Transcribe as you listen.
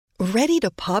Ready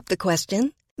to pop the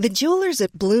question? The jewelers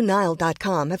at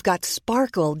BlueNile.com have got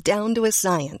sparkle down to a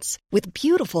science with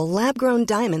beautiful lab-grown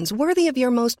diamonds worthy of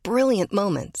your most brilliant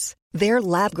moments. Their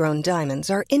lab-grown diamonds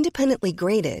are independently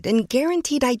graded and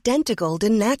guaranteed identical to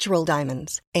natural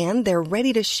diamonds, and they're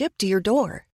ready to ship to your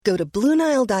door. Go to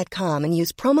BlueNile.com and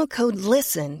use promo code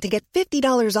LISTEN to get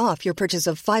 $50 off your purchase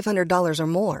of $500 or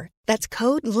more. That's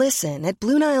code LISTEN at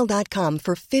BlueNile.com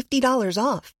for $50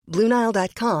 off.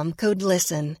 BlueNile.com, code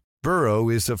LISTEN. Burrow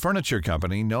is a furniture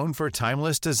company known for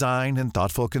timeless design and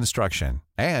thoughtful construction,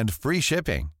 and free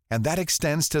shipping, and that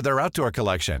extends to their outdoor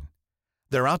collection.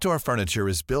 Their outdoor furniture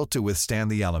is built to withstand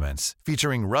the elements,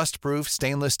 featuring rust-proof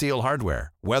stainless steel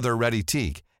hardware, weather-ready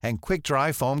teak, and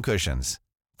quick-dry foam cushions.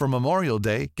 For Memorial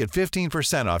Day, get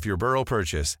 15% off your Burrow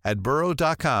purchase at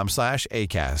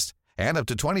burrow.com/ACAST and up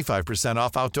to 25%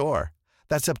 off outdoor.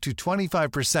 That's up to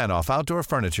 25% off outdoor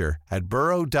furniture at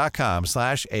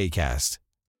burrow.com/ACAST.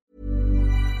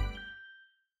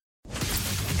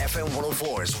 FM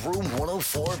 104's Room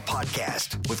 104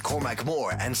 podcast with Cormac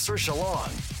Moore and Saoirse Long.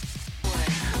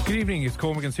 Good evening, it's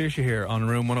Cormac and Saoirse here on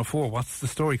Room 104. What's the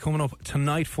story coming up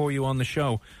tonight for you on the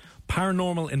show?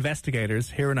 Paranormal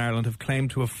investigators here in Ireland have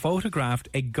claimed to have photographed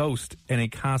a ghost in a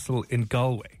castle in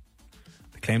Galway.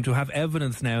 They claim to have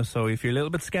evidence now, so if you're a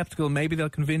little bit sceptical, maybe they'll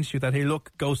convince you that, hey,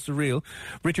 look, ghosts are real.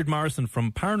 Richard Morrison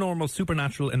from Paranormal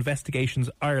Supernatural Investigations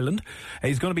Ireland.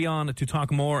 He's going to be on to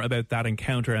talk more about that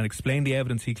encounter and explain the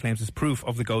evidence he claims is proof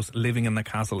of the ghost living in the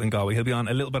castle in Galway. He'll be on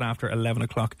a little bit after 11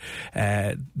 o'clock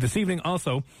this evening.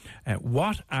 Also,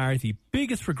 what are the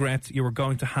biggest regrets you are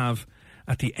going to have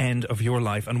at the end of your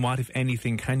life, and what, if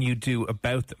anything, can you do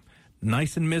about them?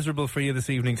 Nice and miserable for you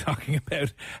this evening, talking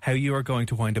about how you are going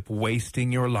to wind up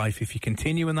wasting your life if you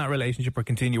continue in that relationship or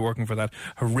continue working for that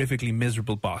horrifically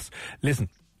miserable boss. Listen,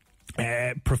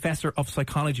 Professor of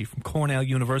Psychology from Cornell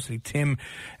University, Tim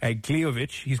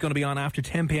Gliovich, he's going to be on after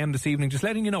 10 p.m. this evening, just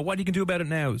letting you know what you can do about it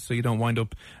now so you don't wind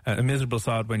up a miserable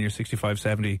sod when you're 65,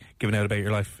 70, giving out about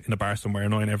your life in a bar somewhere,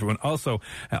 annoying everyone. Also,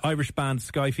 Irish band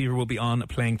Sky Fever will be on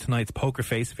playing tonight's Poker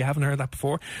Face. If you haven't heard that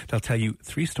before, they'll tell you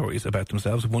 3 stories about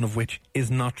themselves, one of which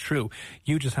is not true.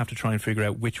 You just have to try and figure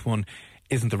out which one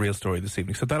isn't the real story this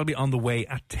evening. So that'll be on the way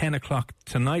at 10 o'clock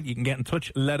tonight. You can get in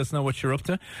touch, let us know what you're up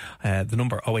to. The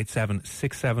number 087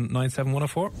 6797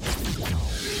 104.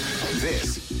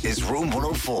 This is Room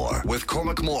 104 with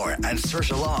Cormac Moore and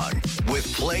Saoirse Long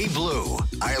with Play Blue,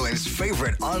 Ireland's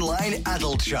favourite online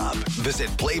adult shop. Visit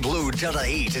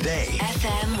playblue.ie today.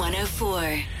 FM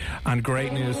 104. And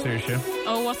great news, Saoirse.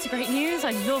 Oh, what's the great news?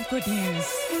 I love good news.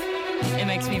 It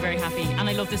makes me very happy. And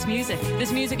I love this music.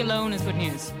 This music alone is good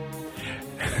news.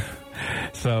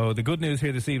 So the good news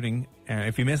here this evening,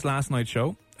 if you missed last night's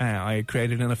show, I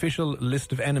created an official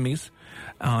list of enemies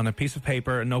on a piece of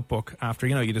paper, a notebook, after,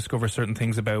 you discover certain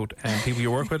things about people you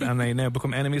work with and they now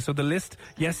become enemies. So the list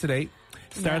yesterday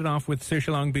started off with Saoirse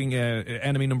Long being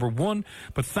enemy number 1,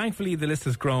 but thankfully the list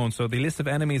has grown. So the list of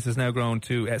enemies has now grown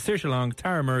to Saoirse Long,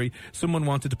 Tara Murray, someone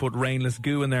wanted to put Rainless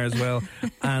Goo in there as well,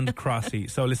 and Crossy.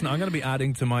 So listen, I'm going to be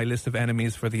adding to my list of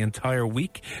enemies for the entire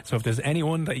week. So if there's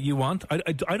anyone that you want,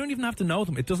 I don't even have to know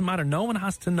them. It doesn't matter. No one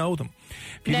has to know them.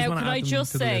 If you now, just want could to add I them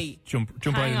just to the say, list, jump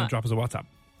right in and drop us a WhatsApp.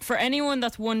 For anyone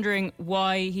that's wondering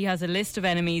why he has a list of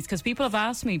enemies, because people have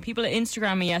asked me, people at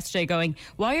Instagram me yesterday going,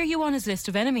 why are you on his list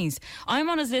of enemies? I'm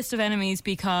on his list of enemies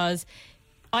because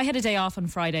I had a day off on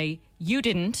Friday. You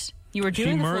didn't. You were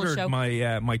doing the full show. She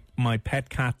murdered my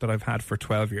pet cat that I've had for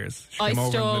 12 years. She came over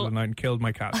in the middle of the night and killed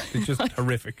my cat. It's just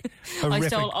horrific. I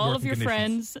stole all of your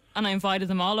friends and I invited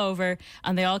them all over,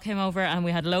 and they all came over and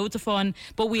we had loads of fun.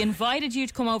 But we invited you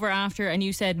to come over after and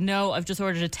you said, no, I've just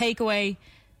ordered a takeaway.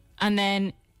 And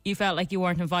then you felt like you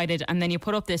weren't invited, and then you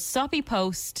put up this soppy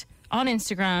post on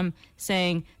Instagram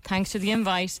saying, thanks for the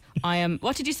invite.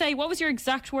 What did you say? What was your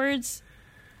exact words?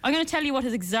 I'm going to tell you what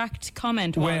his exact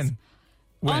comment was.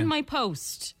 When? On my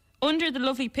post, under the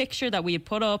lovely picture that we had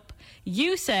put up,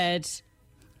 you said,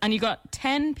 and you got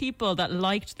 10 people that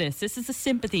liked this. This is the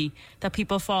sympathy that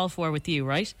people fall for with you,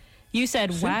 right? You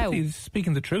said, sympathy is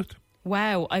speaking the truth.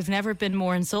 Wow, I've never been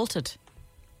more insulted.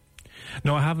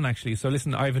 No, I haven't actually. So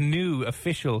listen, I have a new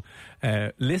official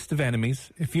list of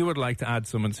enemies. If you would like to add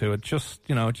someone to it, just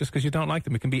because you don't like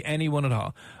them, it can be anyone at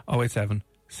all. 087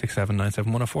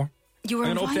 6797 104. You were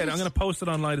invited. I'm going to post it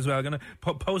online as well. I'm going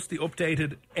to post the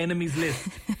updated enemies list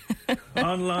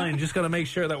online. Just got to make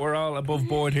sure that we're all above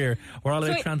board here. We're all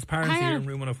about transparency here in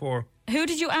Room 104. Who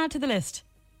did you add to the list?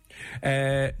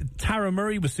 Tara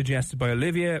Murray was suggested by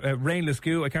Olivia. Rainless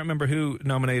Goo, I can't remember who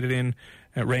nominated in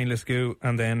Rainless Goo,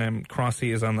 and then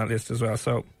Crossy is on that list as well.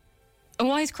 So, and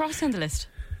why is Crossy on the list?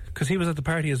 Because he was at the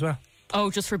party as well.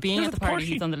 Oh, just for being Yeah, at the the party, party.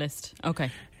 he's on the list.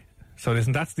 Okay. So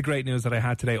listen, that's the great news that I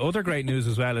had today. Other great news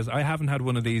as well is I haven't had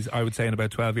one of these, I would say, in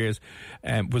about 12 years.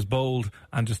 Was bold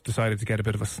and just decided to get a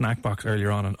bit of a snack box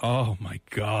earlier on. And oh my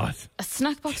God. A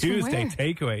snack box Tuesday from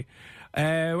where? takeaway.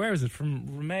 Where is it? From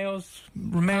Romeo's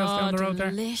down the road there?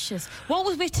 Delicious. What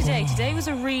was with today? Today was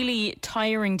a really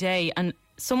tiring day, and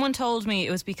someone told me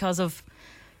it was because of,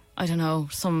 I don't know,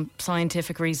 some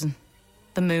scientific reason.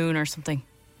 The moon or something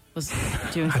was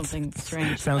doing something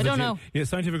strange. I don't know. Yeah,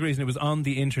 scientific reason. It was on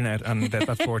the internet, and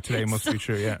that's for today must be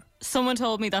true, yeah. Someone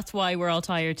told me that's why we're all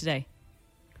tired today.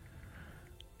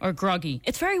 Or groggy.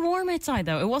 It's very warm outside,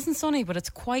 though. It wasn't sunny, but it's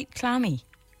quite clammy.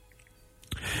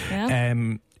 Yeah?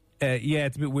 Yeah,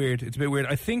 it's a bit weird.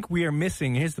 I think we are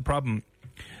missing, here's the problem.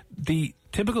 The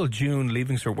typical June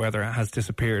leaving cert weather has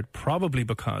disappeared, probably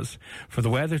because for the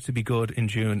weather to be good in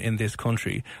June in this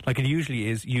country, like it usually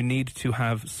is, you need to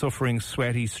have suffering,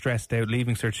 sweaty, stressed out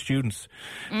leaving cert students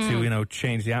to,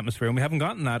 change the atmosphere. And we haven't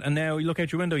gotten that. And now you look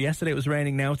out your window, yesterday it was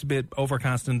raining, now it's a bit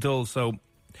overcast and dull. So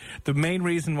the main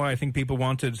reason why I think people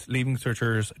wanted leaving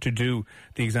certers to do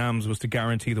the exams was to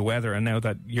guarantee the weather. And now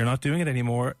that you're not doing it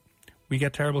anymore, we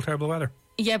get terrible, terrible weather.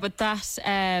 Yeah, but that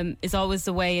is always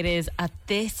the way it is at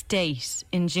this date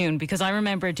in June, because I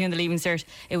remember doing the Leaving Cert,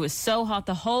 it was so hot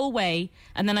the whole way,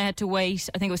 and then I had to wait,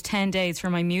 I think it was 10 days for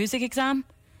my music exam,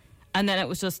 and then it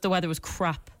was just, the weather was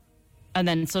crap. And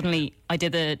then suddenly I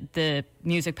did the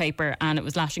music paper and it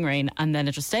was lashing rain, and then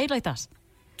it just stayed like that.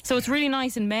 So it's really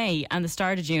nice in May and the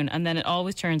start of June, and then it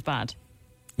always turns bad.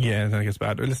 Yeah, then it gets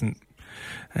bad. Listen,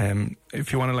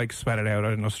 if you want to sweat it out, I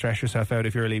don't know, stress yourself out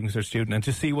if you're a Leaving Cert student, and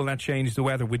to see will that change the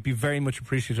weather, we'd be very much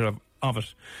appreciative of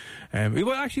it.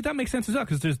 Well, actually, that makes sense as well,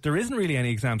 because there isn't really any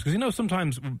exams. Because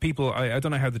sometimes people, I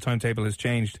don't know how the timetable has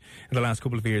changed in the last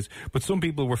couple of years, but some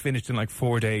people were finished in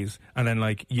 4 days, and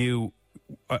then you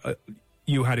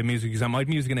had a music exam. I had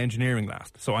music and engineering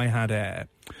last, so I had I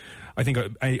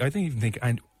even think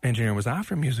engineering was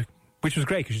after music, which was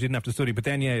great because you didn't have to study. But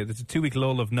then, there's a 2-week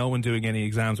lull of no one doing any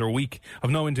exams, or a week of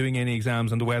no one doing any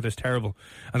exams, and the weather's terrible.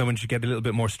 And then when you get a little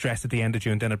bit more stress at the end of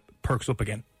June, then it perks up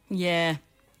again. Yeah.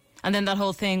 And then that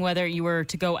whole thing, whether you were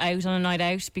to go out on a night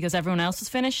out because everyone else was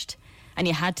finished and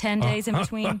you had 10 days in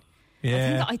between.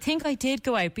 Yeah. I think I did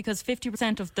go out because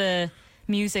 50% of the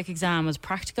music exam was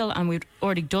practical, and we'd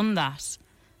already done that.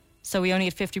 So we only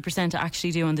had 50% to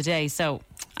actually do on the day. So,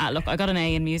 look, I got an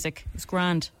A in music. It's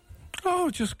grand.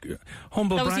 Oh, just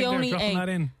humble brag there, dropping that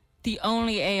in. The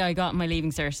only A I got in my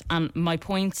Leaving Cert, and my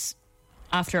points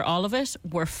after all of it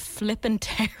were flippin'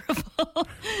 terrible.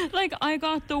 I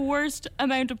got the worst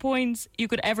amount of points you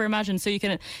could ever imagine. So you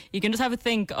can just have a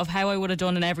think of how I would have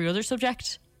done in every other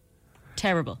subject.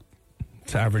 Terrible.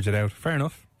 To average it out, fair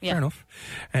enough. Yeah. Fair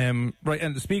enough. Right,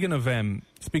 and speaking of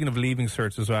Leaving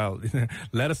Certs as well,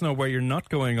 let us know where you're not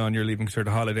going on your Leaving Cert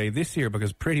holiday this year,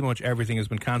 because pretty much everything has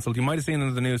been cancelled. You might have seen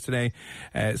in the news today,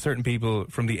 certain people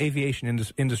from the aviation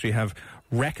industry have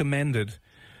recommended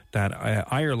that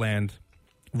Ireland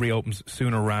reopens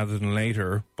sooner rather than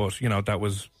later, but that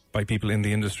was by people in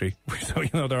the industry. So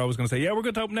they're always going to say, yeah, we're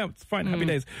good to open now, it's fine, happy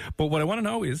days. But what I want to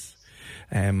know is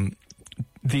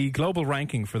the global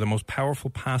ranking for the most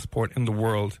powerful passport in the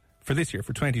world for this year,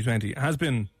 for 2020, has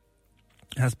been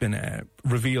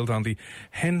revealed on the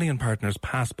Henley & Partners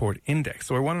Passport Index.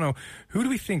 So I want to know, who do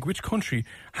we think, which country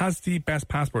has the best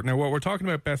passport? Now, what we're talking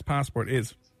about best passport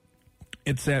is,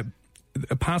 it's a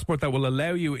passport that will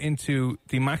allow you into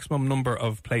the maximum number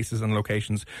of places and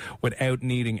locations without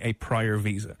needing a prior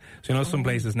visa. So some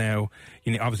places now,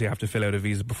 you obviously have to fill out a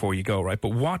visa before you go, right?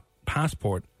 But what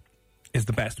passport is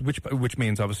the best, which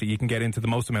means obviously you can get into the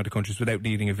most amount of countries without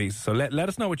needing a visa. So let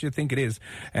us know what you think it is.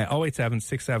 087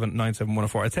 67 97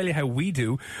 104. I'll tell you how we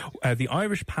do. The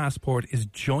Irish passport is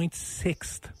joint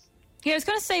 6th. Yeah, I was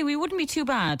going to say we wouldn't be too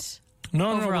bad.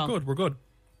 No, we're good.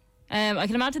 I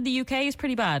can imagine the UK is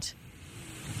pretty bad.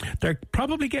 They're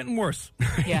probably getting worse.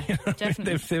 Yeah,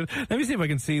 definitely. Let me see if I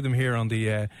can see them here on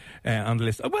the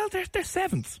list. Oh, well, they're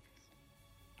 7th.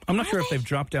 I'm not sure if they've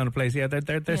dropped down a place. Yeah, they're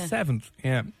 7th.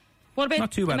 Yeah. What about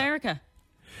not too bad. America?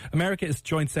 America is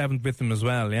joint 7th with them as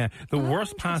well, yeah. The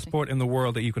worst passport in the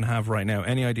world that you can have right now.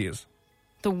 Any ideas?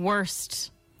 The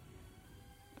worst.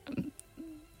 You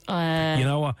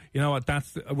know what?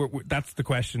 That's the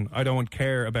question. I don't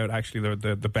care about actually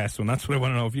the best one. That's what I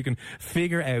want to know. If you can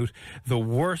figure out the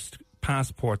worst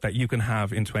passport that you can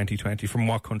have in 2020, from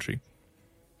what country?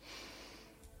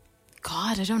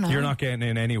 God, I don't know. You're not getting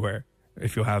in anywhere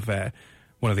if you have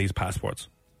one of these passports.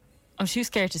 I'm too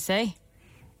scared to say.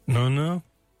 No.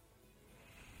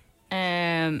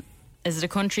 Is it a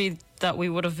country that we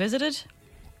would have visited?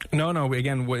 No.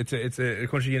 Again, it's a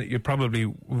country you probably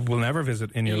will never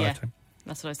visit in your lifetime.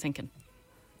 That's what I was thinking.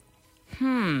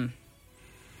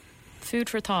 Food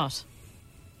for thought.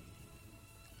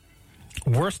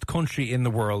 Worst country in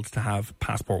the world to have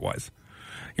passport-wise.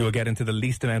 You will get into the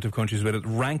least amount of countries with it.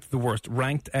 Ranked the worst.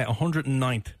 Ranked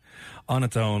 109th on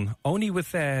its own. Only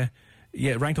with... ranked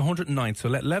 109th. So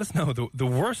let us know the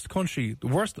worst country,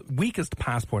 weakest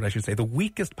passport, I should say. The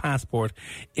weakest passport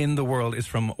in the world is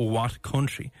from what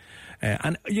country?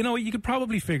 And, you could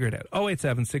probably figure it out.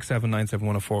 087 6797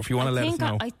 104 if you want to let us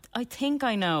know. I think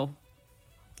I know.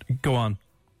 Go on.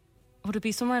 Would it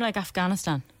be somewhere like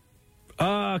Afghanistan?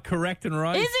 Correct and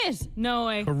right. Is it? No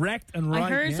way. Correct and right. I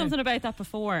heard something about that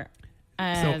before.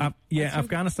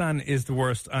 Afghanistan is the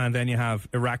worst, and then you have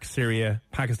Iraq, Syria,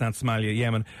 Pakistan, Somalia,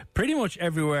 Yemen. Pretty much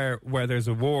everywhere where there's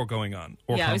a war going on.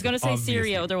 I was going to say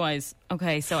Syria otherwise.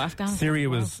 Okay, so Afghanistan. Syria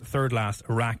was third last,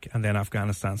 Iraq, and then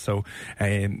Afghanistan. So,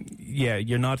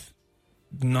 you're not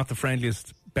the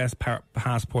friendliest, best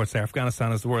passports there.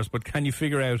 Afghanistan is the worst, but can you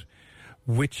figure out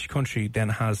which country then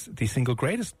has the single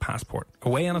greatest passport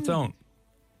away on its own?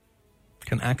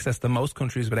 Can access the most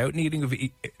countries without needing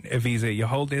a visa. You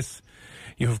hold this,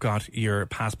 you've got your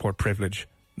passport privilege.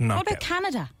 What about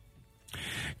Canada?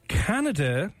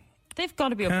 Canada, they've got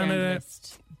to be up there on the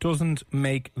list. Doesn't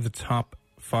make the top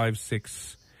 5,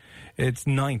 6. It's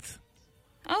 9th.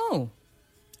 Oh.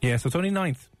 Yeah, so it's only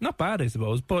 9th. Not bad, I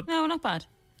suppose, but... No, not bad.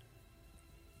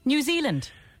 New Zealand.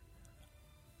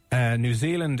 New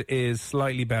Zealand is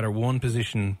slightly better. One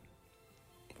position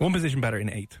better in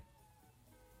 8th.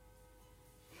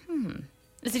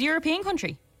 Is it a European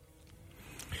country?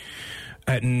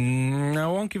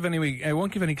 No, I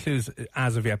won't give any clues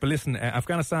as of yet. But listen,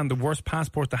 Afghanistan, the worst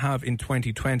passport to have in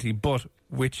 2020, but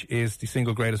which is the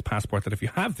single greatest passport that if you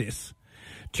have this,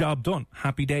 job done.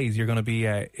 Happy days. You're going to be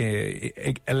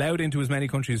allowed into as many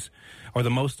countries or the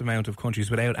most amount of countries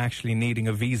without actually needing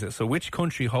a visa. So which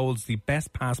country holds the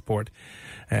best passport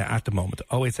at the moment?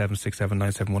 087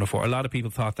 6797 104. A lot of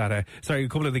people thought that, a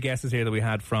couple of the guesses here that we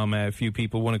had from a few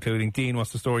people, one including Dean,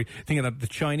 what's the story? Thinking that the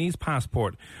Chinese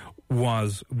passport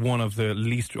was one of the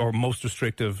least or most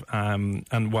restrictive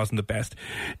and wasn't the best.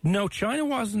 No, China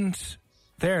wasn't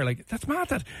there. It's mad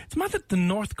that the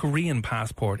North Korean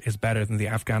passport is better than the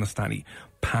Afghanistani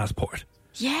passport.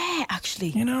 Yeah,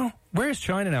 actually. Where's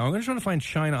China now? I'm going to try to find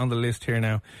China on the list here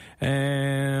now.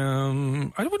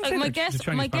 I wouldn't say the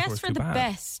Chinese passport is too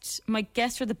bad. My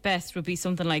guess for the best would be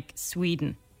something like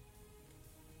Sweden.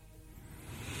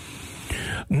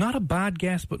 Not a bad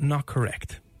guess, but not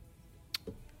correct.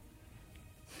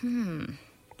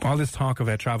 All this talk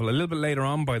of travel. A little bit later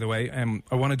on, by the way,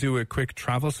 I want to do a quick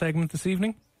travel segment this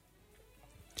evening.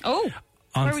 Oh,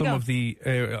 on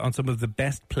some of the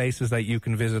best places that you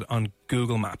can visit on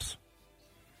Google Maps.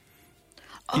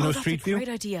 You know Street View? That's a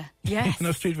great idea.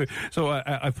 Yes. Street View. So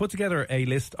I've put together a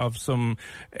list of some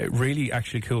really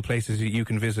actually cool places that you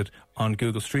can visit on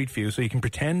Google Street View. So you can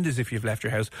pretend as if you've left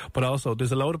your house, but also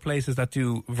there's a load of places that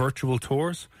do virtual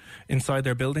tours inside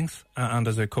their buildings, and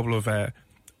there's a couple of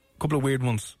weird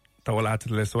ones that we'll add to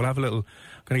the list. So we'll have I'm going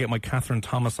to get my Catherine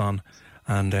Thomas on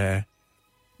and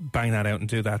bang that out and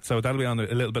do that. So that'll be on a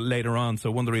little bit later on.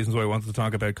 So one of the reasons why I wanted to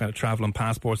talk about kind of travel and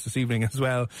passports this evening as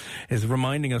well is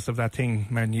reminding us of that thing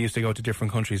when you used to go to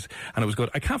different countries and it was good.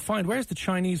 I can't find, where's the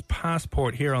Chinese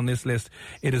passport here on this list?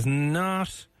 It is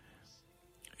not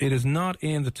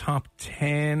in the top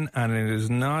 10 and it is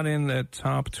not in the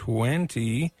top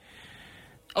 20.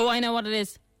 Oh, I know what it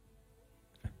is.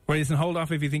 Well, listen, hold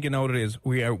off if you think you know what it is.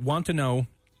 We want to know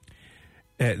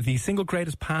the single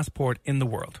greatest passport in the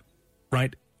world,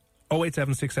 right?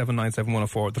 087 6797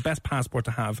 104, the best passport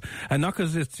to have. And not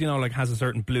because it's, has a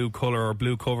certain blue colour or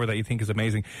blue cover that you think is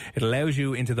amazing. It allows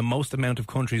you into the most amount of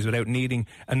countries without needing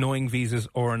annoying visas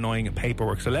or annoying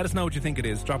paperwork. So let us know what you think it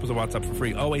is. Drop us a WhatsApp for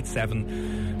free,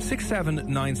 087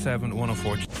 6797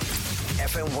 104.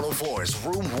 FM 104's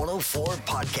Room 104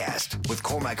 podcast with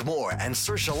Cormac Moore and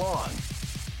Saoirse Long.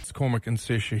 It's Cormac and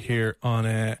Saoirse here on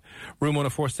Room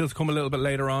 104. Still to come a little bit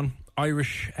later on.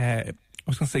 Irish I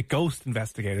was going to say ghost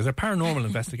investigators, or paranormal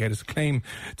investigators, claim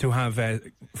to have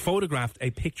photographed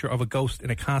a picture of a ghost in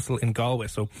a castle in Galway.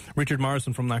 So Richard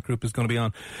Morrison from that group is going to be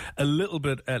on a little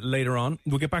bit later on.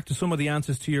 We'll get back to some of the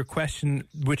answers to your question,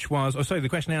 which was, the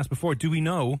question I asked before, do we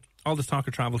know, all this talk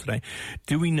of travel today,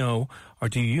 do we know, or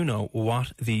do you know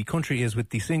what the country is with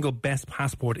the single best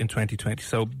passport in 2020?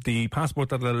 So the passport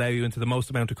that will allow you into the most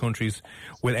amount of countries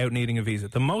without needing a visa.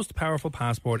 The most powerful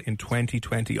passport in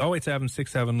 2020. 087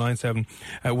 6797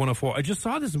 104. I just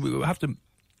saw this. We'll have to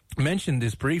mentioned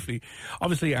this briefly.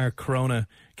 Obviously, our corona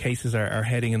cases are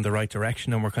heading in the right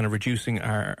direction, and we're kind of reducing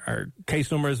our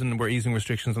case numbers, and we're easing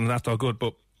restrictions, and that's all good.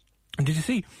 But did you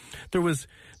see there was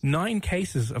 9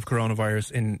 cases of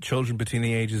coronavirus in children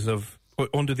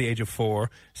under the age of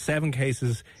 4, 7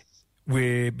 cases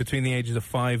between the ages of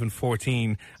 5 and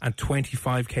 14, and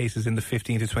 25 cases in the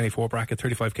 15 to 24 bracket,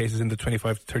 35 cases in the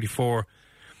 25 to 34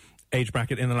 age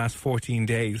bracket in the last 14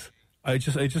 days. I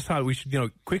just thought we should,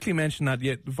 quickly mention that.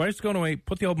 Yeah, the virus is going away.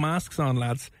 Put the old masks on,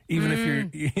 lads. Even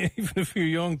if you're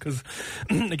young, because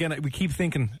again, we keep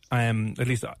thinking. At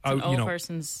least old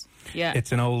persons. Yeah,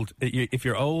 it's an old. If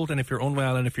you're old and if you're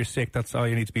unwell and if you're sick, that's all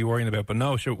you need to be worrying about. But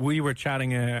no, sure. We were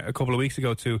chatting a couple of weeks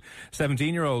ago to a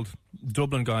 17-year-old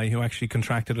Dublin guy who actually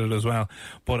contracted it as well.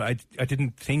 But I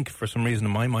didn't think, for some reason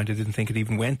in my mind, I didn't think it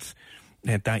even went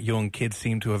that young. Kids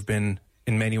seem to have been,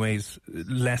 in many ways,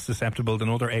 less susceptible than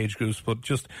other age groups. But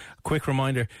just a quick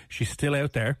reminder, she's still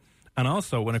out there. And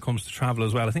also, when it comes to travel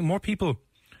as well, I think more people,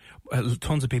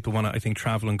 tons of people want to, I think,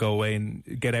 travel and go away and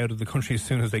get out of the country as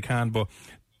soon as they can. But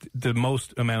the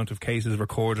most amount of cases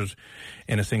recorded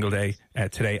in a single day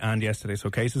today and yesterday. So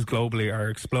cases globally are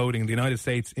exploding. The United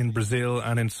States, in Brazil,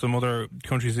 and in some other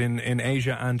countries in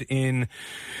Asia and in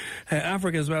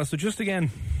Africa as well. So just again,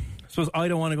 I suppose I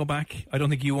don't want to go back. I don't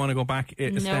think you want to go back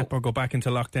a step or go back into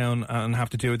lockdown and have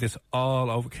to deal with this all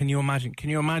over. Can you imagine?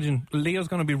 Leo's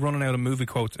going to be running out of movie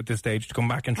quotes at this stage to come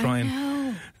back and try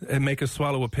and make us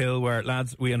swallow a pill where,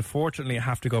 lads, we unfortunately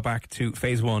have to go back to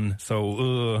phase 1.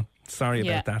 So, sorry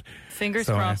about that. Fingers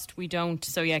crossed we don't.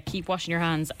 So, keep washing your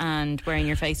hands and wearing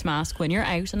your face mask when you're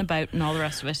out and about and all the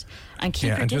rest of it. And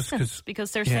keep your distance,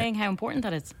 because they're saying how important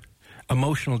that is.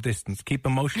 Emotional distance. Keep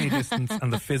emotionally distance,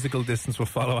 and the physical distance will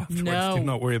follow afterwards. Do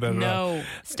not worry about it at all.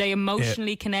 Stay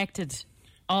emotionally connected.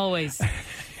 Always.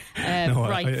 I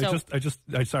just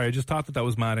thought that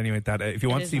was mad anyway. That if you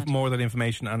want to see more of that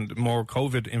information and more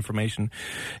COVID information,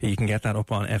 you can get that up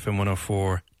on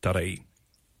fm104.ie.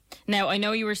 Now, I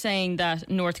know you were saying that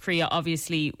North Korea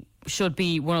obviously should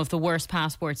be one of the worst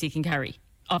passports you can carry.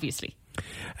 Obviously.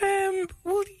 Well,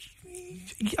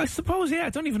 I suppose, I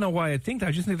don't even know why I think that.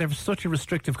 I just think they're such a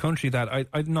restrictive country that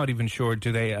I'm not even sure,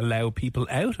 do they allow people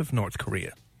out of North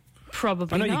Korea?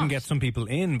 Probably not. I know you can get some people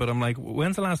in, but I'm like,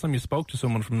 when's the last time you spoke to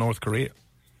someone from North Korea?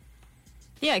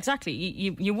 Yeah, exactly.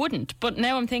 You wouldn't. But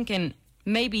now I'm thinking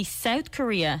maybe South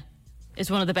Korea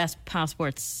is one of the best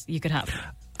passports you could have.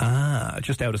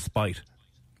 Just out of spite.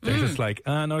 They're just like,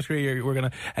 North Korea, we're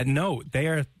going to... no,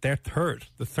 they're third.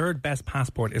 The third best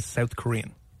passport is South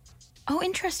Korean. Oh,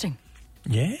 interesting.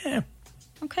 Yeah.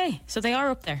 Okay, so they are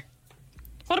up there.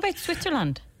 What about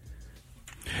Switzerland?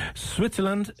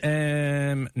 Switzerland,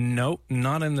 no,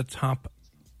 not in the top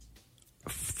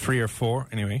 3 or 4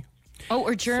 anyway. Oh,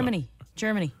 or Germany.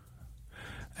 Germany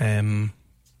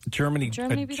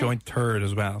joint third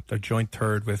as well. They're joint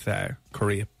third with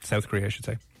Korea, South Korea, I should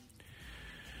say.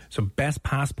 So best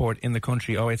passport in the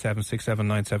country,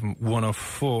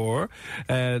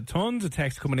 087-6797-104. Tons of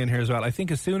text coming in here as well. I think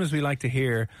as soon as we like to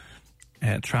hear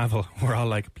travel, we're all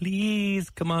like, please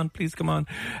come on.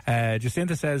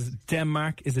 Jacinta says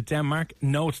Denmark. Is it Denmark?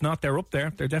 No, it's not. They're up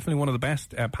there. They're definitely one of the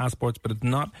best passports, but it's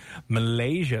not.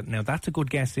 Malaysia. Now, that's a good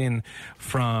guess in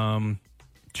from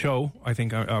Cho, I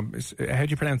think. How do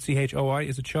you pronounce CHOI?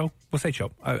 Is it Cho? We'll say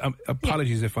Cho.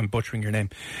 Apologies if I'm butchering your name.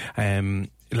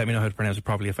 Let me know how to pronounce it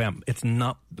properly if I am. It's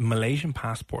not the Malaysian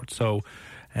passport. So,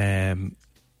 how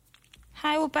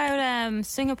about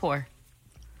Singapore?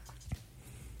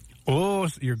 Oh,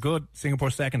 you're good.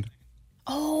 Singapore second.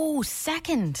 Oh,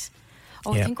 second.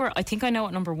 Oh, yeah. I think I know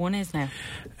what number 1 is now.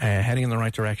 Heading in the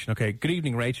right direction. Okay. Good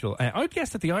evening, Rachel. I would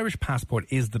guess that the Irish passport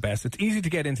is the best. It's easy to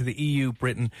get into the EU,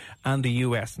 Britain, and the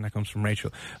US, and that comes from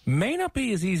Rachel. May not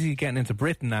be as easy getting into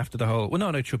Britain after the whole. Well, no,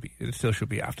 it should be. It still should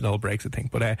be after the whole Brexit thing.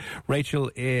 But Rachel,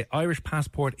 Irish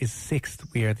passport is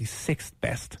 6th. We are the 6th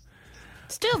best.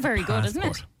 Still very good, isn't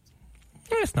it?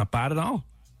 Yeah, it's not bad at all.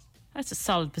 That's a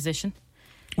solid position.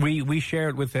 We share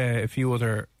it with a few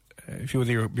other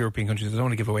European countries. I don't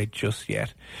want to give away just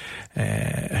yet.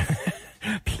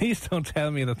 Please don't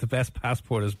tell me that the best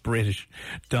passport is British.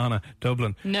 Donna,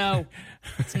 Dublin. No,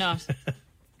 it's not.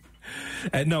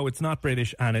 No, it's not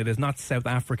British, and it is not South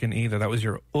African either. That was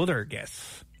your other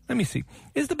guess. Let me see.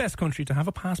 Is the best country to have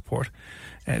a passport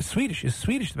Swedish? Is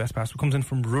Swedish the best passport? Comes in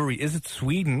from Rory. Is it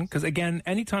Sweden? Because again,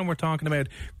 anytime we're talking about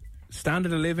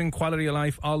standard of living, quality of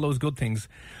life, all those good things,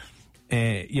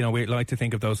 we like to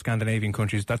think of those Scandinavian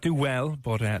countries that do well,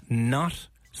 but not.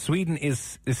 Sweden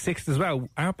is 6th as well.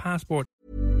 Our passport.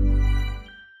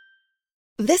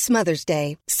 This Mother's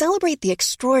Day, celebrate the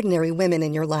extraordinary women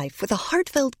in your life with a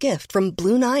heartfelt gift from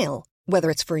Blue Nile. Whether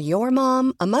it's for your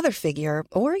mom, a mother figure,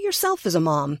 or yourself as a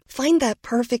mom, find that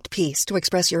perfect piece to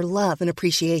express your love and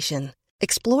appreciation.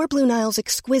 Explore Blue Nile's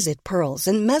exquisite pearls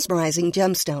and mesmerizing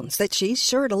gemstones that she's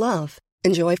sure to love.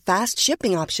 Enjoy fast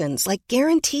shipping options like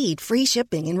guaranteed free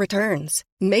shipping and returns.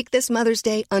 Make this Mother's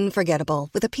Day unforgettable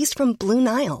with a piece from Blue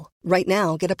Nile. Right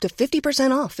now, get up to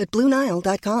 50% off at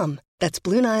BlueNile.com. That's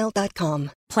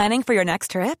BlueNile.com. Planning for your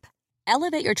next trip?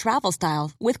 Elevate your travel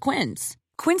style with Quince.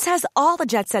 Quince has all the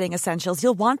jet-setting essentials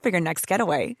you'll want for your next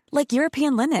getaway, like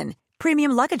European linen,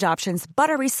 premium luggage options,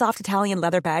 buttery soft Italian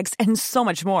leather bags, and so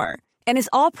much more. And is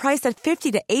all priced at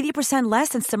 50 to 80% less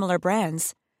than similar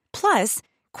brands. Plus,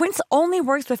 Quince only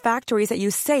works with factories that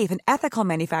use safe and ethical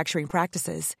manufacturing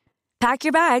practices. Pack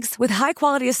your bags with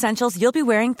high-quality essentials you'll be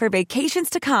wearing for vacations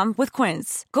to come with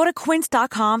Quince. Go to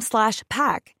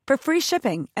quince.com/pack for free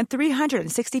shipping and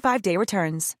 365-day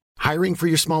returns. Hiring for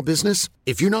your small business?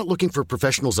 If you're not looking for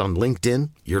professionals on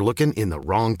LinkedIn, you're looking in the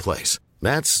wrong place.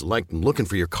 That's like looking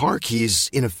for your car keys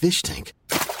in a fish tank.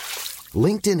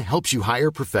 LinkedIn helps you hire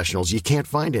professionals you can't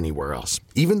find anywhere else,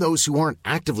 even those who aren't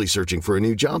actively searching for a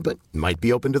new job but might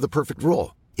be open to the perfect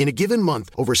role. In a given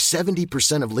month, over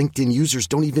 70% of LinkedIn users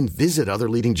don't even visit other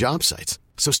leading job sites.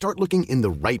 So start looking in the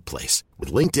right place.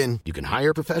 With LinkedIn, you can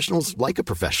hire professionals like a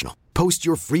professional. Post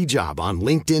your free job on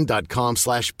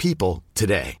linkedin.com/people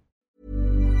today.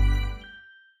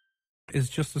 Is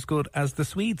just as good as the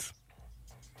Swedes.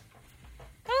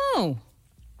 Oh.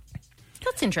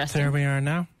 That's interesting. There we are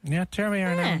now. Yeah, there we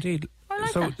are now indeed. I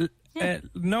like so, that. Yeah.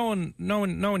 no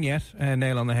one yet,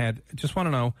 nail on the head. Just want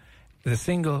to know the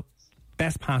single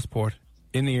best passport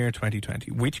in the year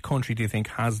 2020. Which country do you think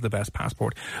has the best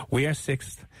passport? We are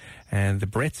 6th, and the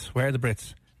Brits, where are the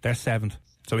Brits? They're 7th.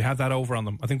 So we have that over on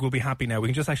them. I think we'll be happy now. We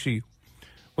can just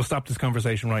we'll stop this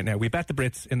conversation right now. We bet the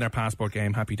Brits in their passport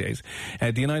game. Happy days.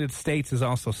 The United States is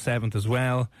also 7th as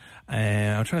well.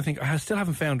 I'm trying to think. I still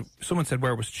haven't found. Someone said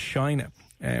where was China?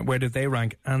 Where did they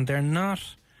rank? And they're not.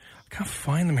 I can't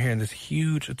find them here in this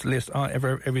huge list.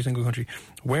 Every single country.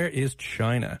 Where is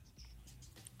China?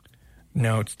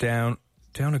 No, it's down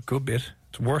a good bit.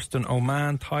 It's worse than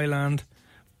Oman, Thailand,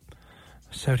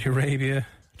 Saudi Arabia.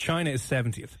 China is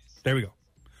 70th. There we go.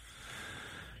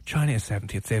 China is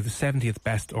 70th. They have the 70th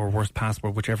best or worst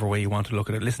passport, whichever way you want to look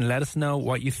at it. Listen, let us know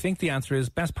what you think the answer is.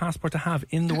 Best passport to have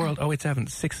in the world. 087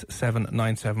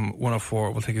 6797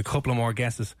 104. We'll take a couple of more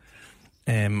guesses.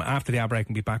 After the ad break,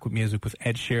 and be back with music with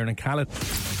Ed Sheeran and Khaled.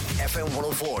 FM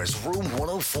 104's Room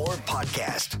 104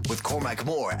 podcast with Cormac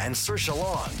Moore and Saoirse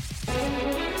Long.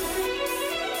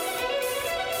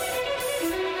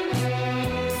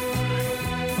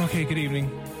 Okay, good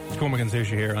evening. It's Cormac and Saoirse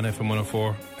here on FM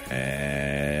 104.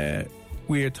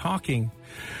 We are talking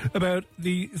about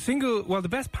the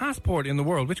best passport in the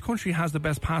world. Which country has the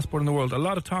best passport in the world? A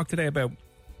lot of talk today about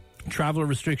travel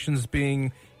restrictions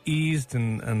being eased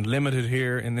and limited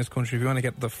here in this country. If you want to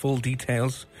get the full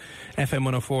details,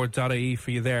 fm104.ie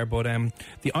for you there. But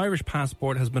the Irish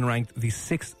passport has been ranked the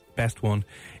 6th best one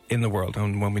in the world.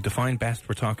 And when we define best,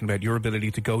 we're talking about your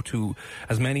ability to go to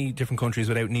as many different countries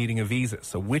without needing a visa.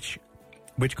 So which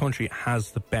country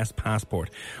has the best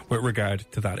passport with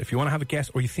regard to that? If you want to have a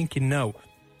guess or you think you know,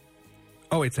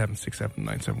 087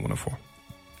 6797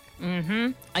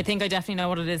 104. I think I definitely know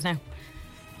what it is now.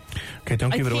 Okay,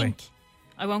 don't give it away.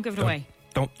 I won't give it away.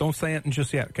 Don't say it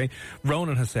just yet, okay?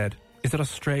 Ronan has said, is it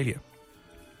Australia?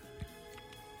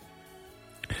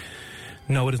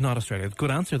 No, it is not Australia. Good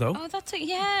answer, though. Oh, that's it,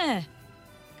 yeah.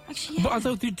 Actually, yeah. But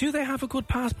although, do they have a good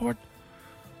passport?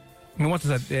 I mean, what does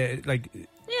that,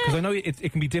 because I know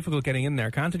it can be difficult getting in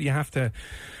there, can't it? You have to...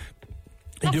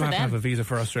 You do have to have a visa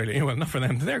for Australia. Well, not for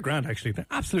them. They're grand, actually. They're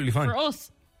absolutely fine.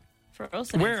 For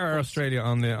us. Where are Australia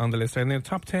on the list? Are they in the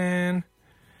top 10?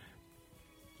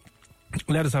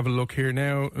 Let us have a look here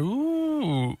now.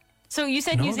 Ooh. So you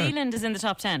said New Zealand is in the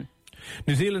top 10?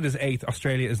 New Zealand is 8th.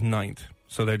 Australia is 9th.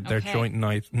 So they're joint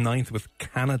 9th with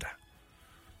Canada.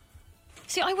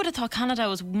 See, I would have thought Canada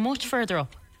was much further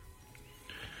up.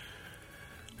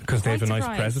 Because they have a nice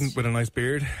president with a nice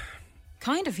beard.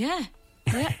 Kind of, yeah.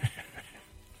 Yeah.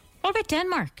 What about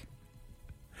Denmark?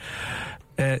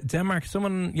 Denmark,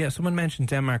 someone mentioned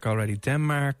Denmark already.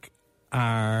 Denmark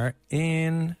are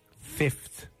in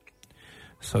 5th.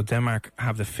 So Denmark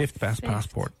have the 5th best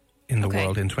passport in the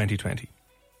world in 2020.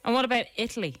 And what about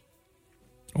Italy?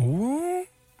 Ooh,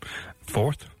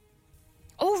 4th.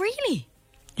 Oh, really?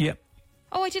 Yep.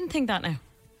 Oh, I didn't think that now.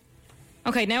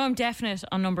 Okay, now I'm definite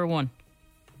on number 1.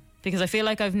 Because I feel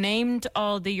like I've named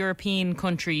all the European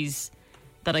countries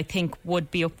that I think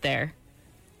would be up there.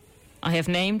 I have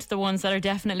named the ones that are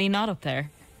definitely not up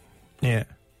there. Yeah.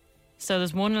 So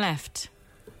there's one left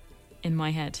in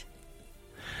my head.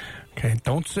 Okay,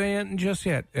 don't say anything just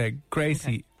yet.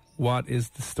 Gracie, what is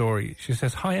the story? She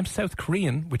says, hi, I'm South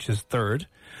Korean, which is 3rd.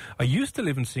 I used to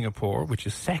live in Singapore, which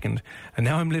is 2nd. And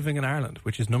now I'm living in Ireland,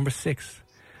 which is number 6.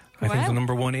 I think the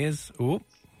number 1 is... I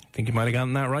think you might have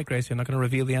gotten that right, Gracie. I'm not going to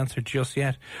reveal the answer just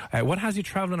yet. What has you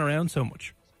travelling around so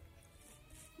much?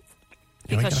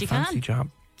 Because she can. Fancy job.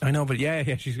 I know, but yeah,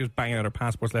 she's just banging out her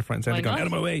passports left, right and centre. Going, out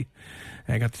of my way.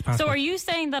 I got this passport. So are you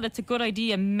saying that it's a good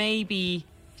idea maybe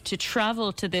to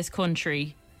travel to this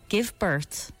country, give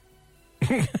birth,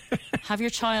 have your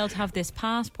child have this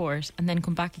passport and then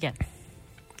come back again?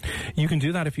 You can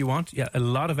do that if you want. Yeah, a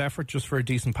lot of effort just for a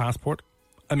decent passport.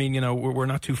 I mean, you know, we're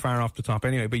not too far off the top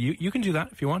anyway, but you can do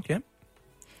that if you want, yeah.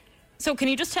 So can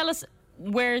you just tell us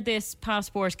where this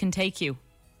passport can take you?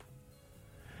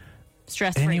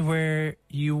 Stress-free. Anywhere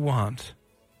you want.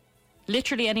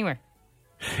 Literally anywhere.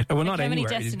 Well, not how anywhere.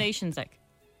 Many destinations, like?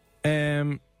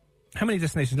 How many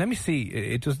destinations? Let me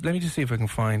see. Let me just see if I can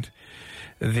find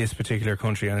this particular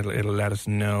country, and it'll let us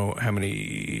know how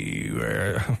many.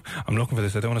 I'm looking for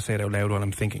this. I don't want to say it out loud while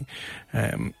I'm thinking.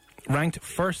 Ranked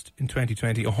first in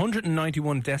 2020,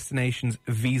 191 destinations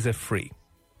visa free.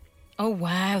 Oh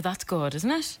wow, that's good, isn't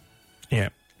it? Yeah.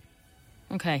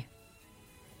 Okay.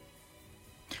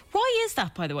 Why is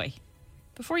that, by the way?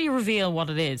 Before you reveal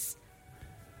what it is,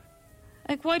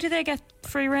 like, why do they get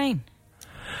free reign?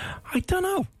 I don't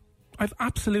know. I've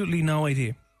absolutely no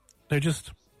idea. They're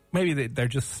just they're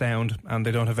just sound, and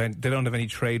they don't have any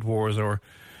trade wars or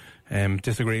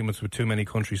disagreements with too many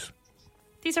countries.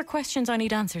 These are questions I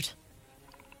need answered.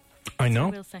 I know. I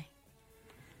will say.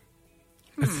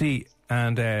 Let's see.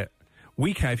 And if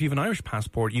you have an Irish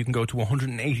passport, you can go to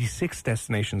 186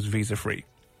 destinations visa free.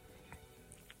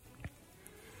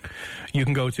 You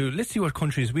can go to, let's see what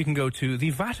countries, we can go to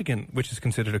the Vatican, which is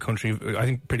considered a country. I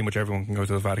think pretty much everyone can go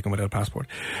to the Vatican without a passport.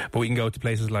 But we can go to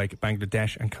places like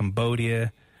Bangladesh and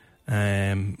Cambodia,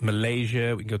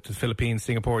 Malaysia, we can go to the Philippines,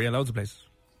 Singapore, loads of places.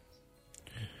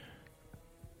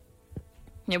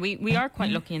 Yeah, we are quite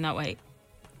lucky in that way.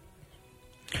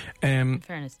 In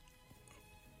fairness.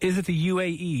 Is it the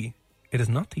UAE? It is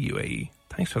not the UAE.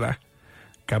 Thanks for that.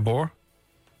 Gabor?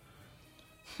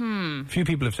 A few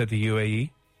people have said the UAE.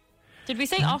 Did we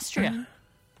say Austria?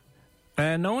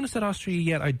 No one has said Austria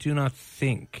yet, I do not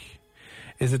think.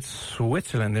 Is it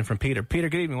Switzerland? And from Peter. Peter,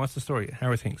 good evening. What's the story? How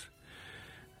are things?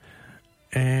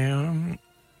 How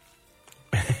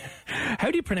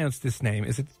do you pronounce this name?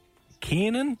 Is it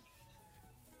Keenan?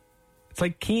 It's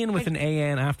like Keen with an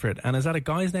A-N after it. And is that a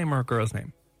guy's name or a girl's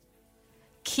name?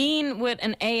 Keen with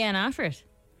an A-N after it?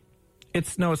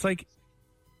 It's like...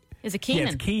 Is it Keenan?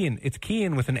 Yeah, it's Keen. It's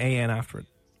Keen with an A-N after it.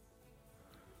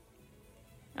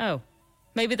 Oh.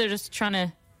 Maybe they're just trying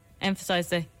to emphasise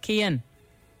the Keen.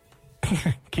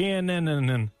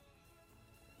 Keenan.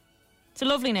 It's a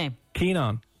lovely name.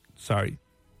 Keenan. Sorry.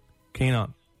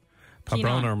 Keenan.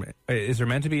 Is there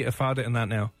meant to be a fada in that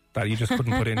now? That you just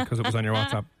couldn't put in because it was on your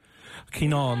WhatsApp?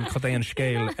 Keenan, Codayan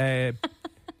Scale.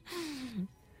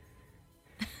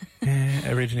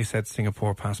 Originally said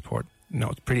Singapore passport.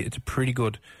 No, it's a pretty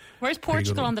good. Where's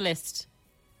Portugal on the list?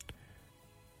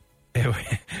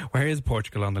 Where is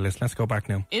Portugal on the list? Let's go back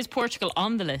now. Is Portugal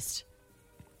on the list?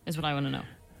 Is what I want to know.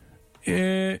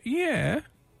 Yeah.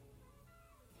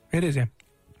 It is, yeah.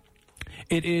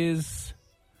 It is.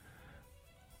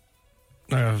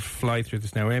 I'll fly through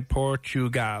this now.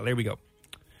 Portugal. There we go.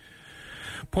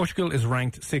 Portugal is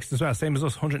ranked 6th as well. Same as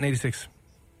us, 186.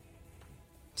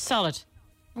 Solid.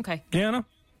 Okay. Yeah, I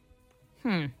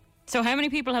know. So how many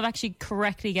people have actually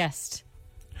correctly guessed?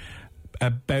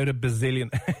 About a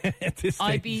bazillion at this stage.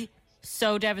 I'd be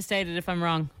so devastated if I'm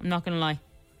wrong. I'm not going to lie.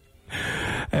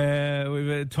 We've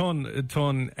a ton.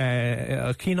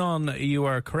 Keenan, you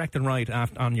are correct and right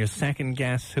on your second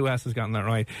guess. Who else has gotten that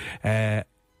right?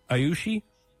 Ayushi,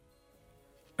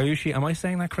 am I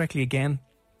saying that correctly again?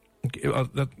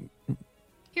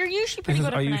 You're usually pretty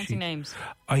good at pronouncing names.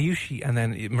 Ayushi, and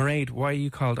then Mairead. Why are you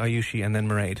called Ayushi and then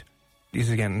Mairead? This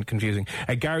is getting confusing.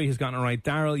 Gary has gotten it right.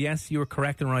 Daryl, yes, you were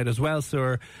correct and right as well,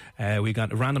 sir. We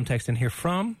got a random text in here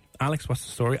from Alex. What's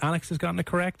the story? Alex has gotten it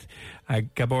correct.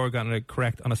 Gabor gotten it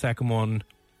correct on a second one.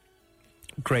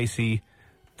 Gracie,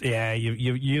 yeah,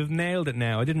 you've nailed it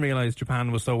now. I didn't realise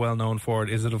Japan was so well known for it.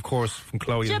 Is it, of course, from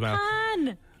Chloe as well?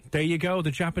 Japan! There you go.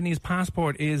 The Japanese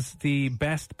passport is the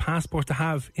best passport to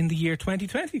have in the year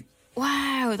 2020.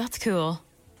 Wow, that's cool.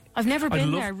 I've never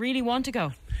been there. I really want to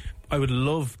go. I would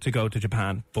love to go to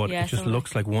Japan, but it just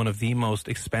looks like one of the most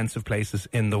expensive places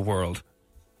in the world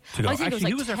to go. I think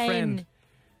actually, it was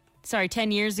like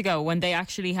 10 years ago when they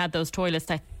actually had those toilets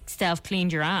that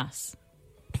self-cleaned your ass.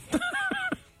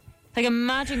 Like,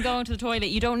 imagine going to the toilet.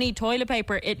 You don't need toilet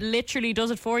paper. It literally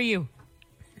does it for you.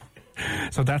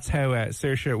 So that's how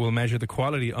Saoirse will measure the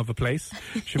quality of a place.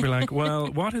 She'll be like, well,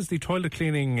 what is the toilet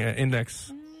cleaning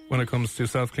index when it comes to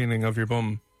self-cleaning of your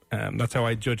bum? That's how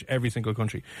I judge every single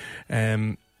country.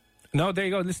 No, there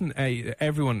you go. Listen,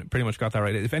 everyone pretty much got that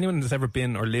right. If anyone has ever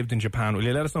been or lived in Japan, will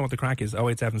you let us know what the crack is?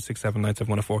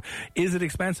 08767971004. Is it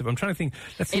expensive? I'm trying to think.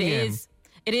 Let's see.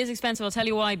 It is expensive. I'll tell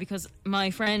you why. Because my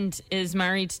friend is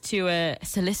married to a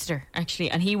solicitor,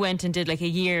 actually, and he went and did like a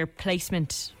year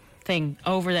placement thing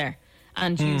over there.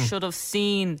 And you should have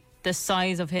seen the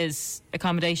size of his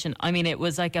accommodation. I mean, it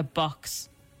was like a box.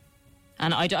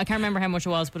 And I can't remember how much it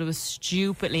was, but it was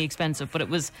stupidly expensive. But it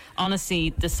was honestly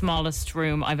the smallest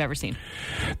room I've ever seen.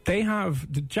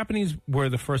 The Japanese were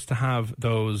the first to have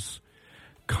those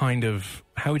kind of,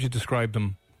 how would you describe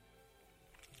them?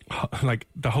 Like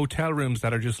the hotel rooms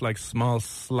that are just like small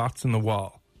slots in the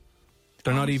wall.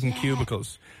 They're not even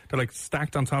cubicles. They're like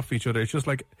stacked on top of each other. It's just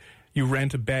like you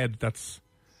rent a bed that's,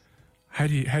 how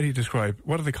do you describe,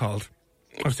 what are they called?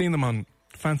 I've seen them on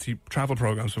fancy travel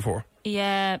programs before.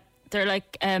 Yeah. They're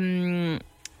like,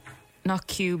 not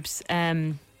cubes,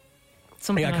 something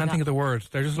like that. I can't think of the word.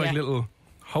 They're just like little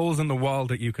holes in the wall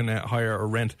that you can hire or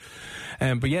rent.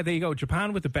 But yeah, there you go.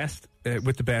 Japan with the best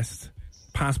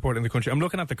passport in the country. I'm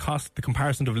looking at the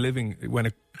comparison of living when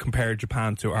it compared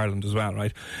Japan to Ireland as well,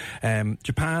 right?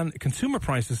 Japan, consumer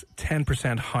prices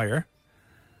 10% higher.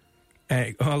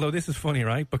 Although this is funny,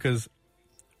 right? Because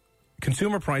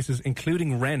consumer prices,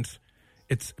 including rent,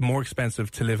 it's more expensive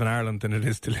to live in Ireland than it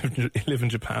is to live in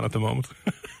Japan at the moment.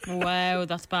 Wow,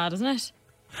 that's bad, isn't it?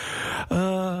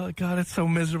 Oh, God, it's so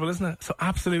miserable, isn't it? So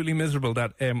absolutely miserable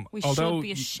that... we should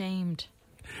be ashamed.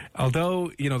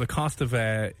 Although, the cost of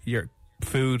your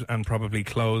food and probably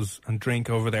clothes and drink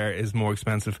over there is more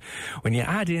expensive, when you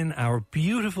add in our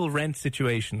beautiful rent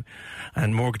situation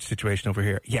and mortgage situation over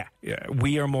here,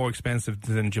 we are more expensive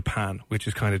than Japan, which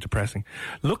is kind of depressing.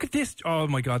 Look at this. Oh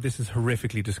my God, this is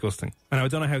horrifically disgusting. And I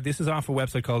don't know how, this is off a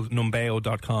website called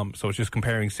numbeo.com, so it's just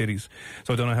comparing cities.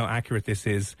 So I don't know how accurate this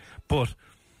is, but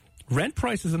rent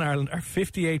prices in Ireland are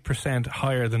 58%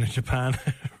 higher than in Japan.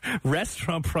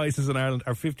 Restaurant prices in Ireland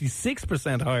are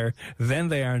 56% higher than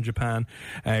they are in Japan.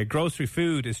 Grocery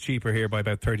food is cheaper here by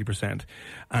about 30%.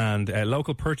 And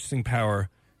local purchasing power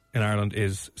in Ireland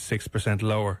is 6%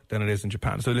 lower than it is in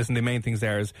Japan. So listen, the main things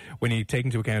there is when you take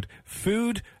into account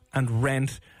food and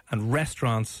rent and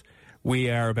restaurants, we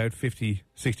are about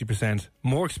 50-60%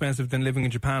 more expensive than living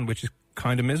in Japan, which is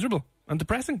kind of miserable and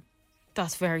depressing.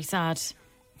 That's very sad.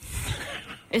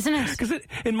 Isn't it? Because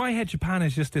in my head, Japan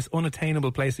is just this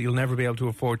unattainable place that you'll never be able to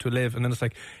afford to live. And then it's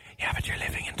like, yeah, but you're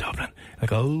living in Dublin.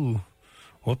 Like, oh,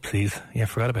 whoopsies. Yeah,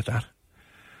 forgot about that.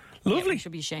 Lovely. Yeah, you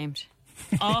should be ashamed.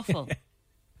 Awful.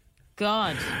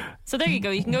 God. So there you go.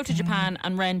 You can go to Japan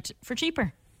and rent for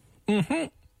cheaper. Mm-hmm.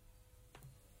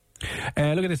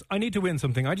 Look at this. I need to win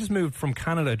something. I just moved from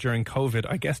Canada during COVID.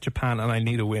 I guess Japan, and I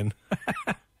need a win.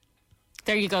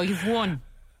 There you go. You've won.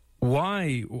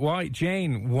 Why,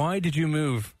 Jane, why did you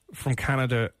move from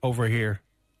Canada over here?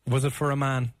 Was it for a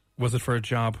man? Was it for a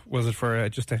job? Was it for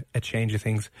just a change of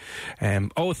things?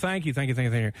 Thank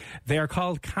you. They are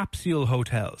called capsule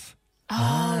hotels.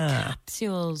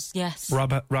 Capsules, yes.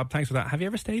 Rob, thanks for that. Have you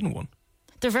ever stayed in one?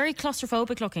 They're very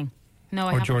claustrophobic looking. No,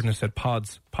 I haven't. Jordan has said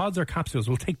pods. Pods or capsules?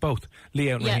 We'll take both.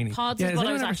 Leah and Raheny. Pods is what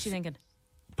I was actually thinking.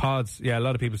 Pods, yeah, a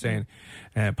lot of people saying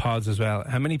pods as well.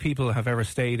 How many people have ever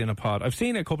stayed in a pod? I've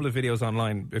seen a couple of videos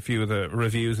online, a few of the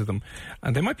reviews of them,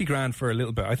 and they might be grand for a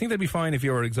little bit. I think they'd be fine if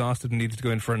you were exhausted and needed to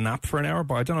go in for a nap for an hour,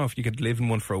 but I don't know if you could live in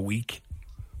one for a week.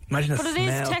 Imagine But it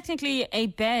is technically a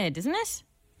bed, isn't it?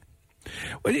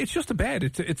 Well, it's just a bed.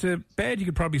 It's a bed you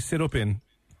could probably sit up in.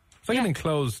 It's like an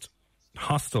enclosed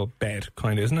hostel bed,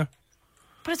 kind of, isn't it?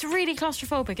 But it's really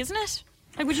claustrophobic, isn't it?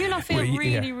 Like, would you not feel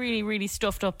really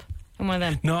stuffed up in one of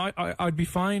them? No, I'd be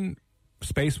fine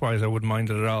space-wise. I wouldn't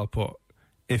mind it at all. But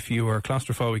if you were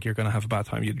claustrophobic, you're going to have a bad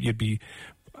time. You'd be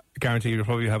guaranteed you're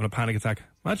probably having a panic attack.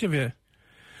 Imagine if you...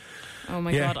 Oh,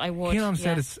 my God, I would. Keelan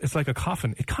said it's like a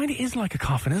coffin. It kind of is like a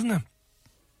coffin, isn't it?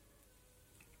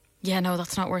 Yeah, no,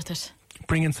 that's not worth it.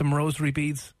 Bring in some rosary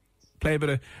beads. Play a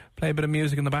bit of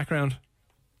music in the background.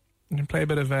 And play a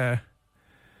bit of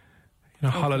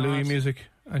hallelujah music,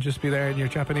 and just be there in your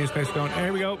Japanese place going,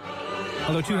 here we go.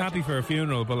 Although too happy for a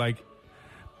funeral, but like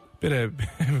bit of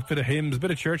hymns, bit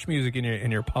of church music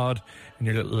in your pod, in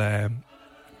your little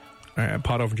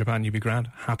pod over in Japan, you'd be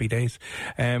grand. Happy days.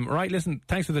 Right, listen,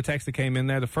 thanks for the text that came in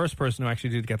there. The first person who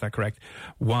actually did get that correct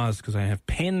was, because I have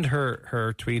pinned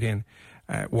her tweet in,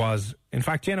 was, in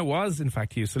fact, Jenna was, in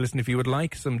fact, you. So listen, if you would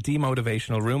like some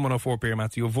demotivational Room 104 beer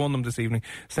mats, you have won them this evening.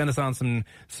 Send us on send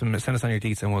us on your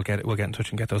deets, and we'll get in touch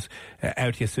and get those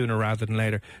out to you sooner rather than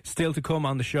later. Still to come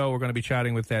on the show, we're going to be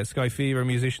chatting with Sky Fever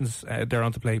musicians. They're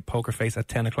on to play Poker Face at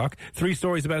 10 o'clock. 3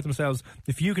 stories about themselves.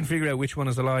 If you can figure out which one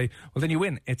is a lie, well, then you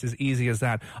win. It's as easy as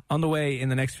that. On the way in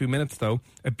the next few minutes, though,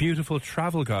 a beautiful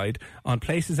travel guide on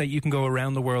places that you can go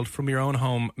around the world from your own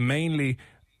home, mainly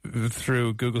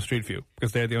through Google Street View,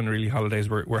 because they're the only really holidays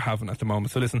we're having at the moment.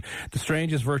 So listen, the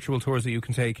strangest virtual tours that you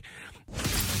can take.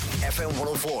 FM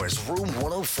 104's Room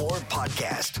 104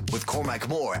 podcast with Cormac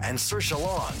Moore and Saoirse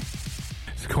Long.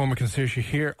 It's Cormac and Saoirse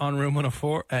here on Room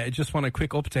 104. I just want a quick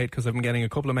update because I've been getting a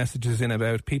couple of messages in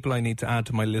about people I need to add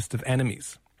to my list of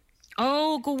enemies.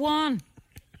 Oh, go on.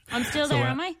 I'm still there,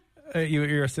 am I?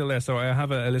 You're still there. So I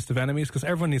have a list of enemies, because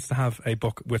everyone needs to have a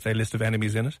book with a list of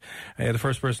enemies in it. The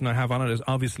first person I have on it is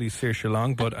obviously Saoirse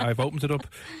Long, but I've opened it up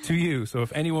to you. So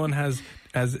if anyone has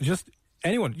just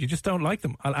anyone, you just don't like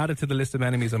them, I'll add it to the list of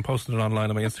enemies and post it online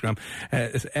on my Instagram.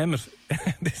 It's Emmett.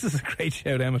 This is a great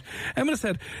shout, Emmett. Emmett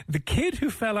said, the kid who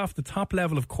fell off the top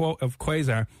level of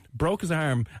Quasar broke his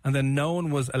arm, and then no one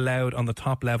was allowed on the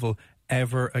top level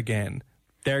ever again.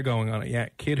 They're going on it, yeah.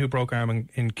 Kid who broke arm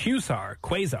in Quasar.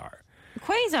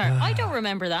 I don't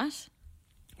remember that.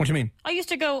 What do you mean? I used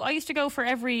to go for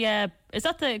every. Is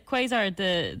that the Quasar,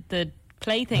 the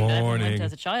play thing that everyone went to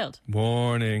as a child?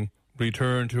 Warning!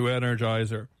 Return to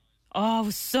Energizer. Oh, it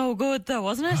was so good though,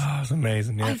 wasn't it? Oh, it was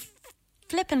amazing. Yeah. I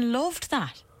flipping loved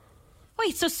that.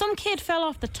 Wait, so some kid fell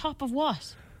off the top of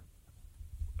what?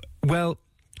 Well,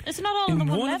 it's not all on the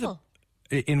one level.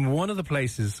 In one of the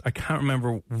places, I can't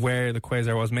remember where the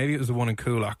Quasar was. Maybe it was the one in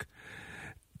Coolock.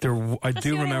 I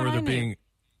do remember there being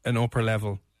an upper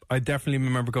level. I definitely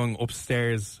remember going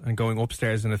upstairs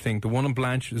in a thing. The one in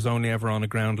Blanche is only ever on a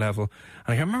ground level.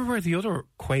 And I can't remember where the other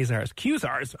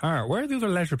Quasars are. Where are the other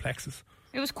Leisureplex?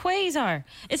 It was Quasar.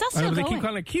 Is that still going? They keep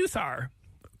calling it Qsar.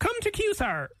 Come to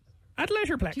Qsar at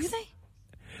Leisureplex. Do they?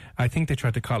 I think they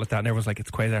tried to call it that, and everyone's like,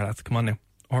 it's Quasar, lads, come on now.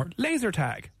 Or Laser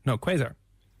Tag. No, Quasar.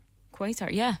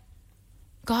 Quasar, yeah.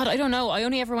 God, I don't know. I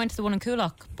only ever went to the one in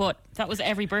Coolock, but that was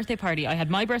every birthday party. I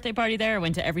had my birthday party there. I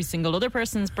went to every single other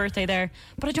person's birthday there,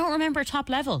 but I don't remember top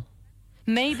level.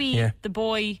 Maybe the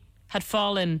boy had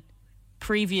fallen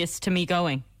previous to me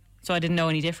going, so I didn't know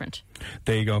any different.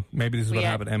 There you go. Maybe this is what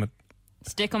happened, Emmett.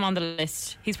 Stick him on the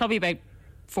list. He's probably about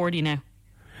 40 now.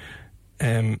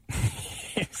 Alan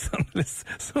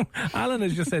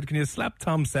has just said, can you slap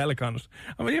Tom Selleck on it?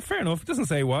 I mean, yeah, fair enough. It doesn't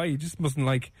say why. He just mustn't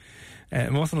like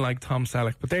Tom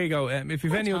Selleck. But there you go. If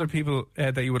you've any other people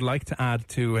that you would like to add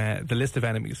to the list of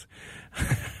enemies,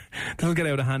 this will get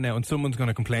out of hand now, and someone's going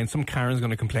to complain. Some Karen's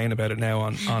going to complain about it now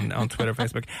on Twitter,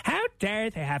 Facebook. How dare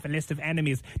they have a list of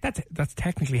enemies? That's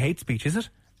technically hate speech, is it?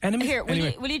 Enemies? Here,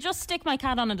 will you just stick my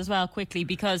cat on it as well quickly,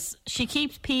 because she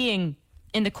keeps peeing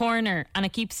in the corner and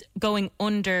it keeps going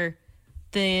under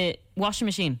the washing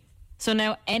machine. So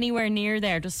now anywhere near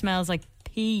there just smells like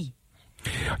pee.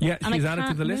 Yeah, she's added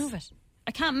to the list.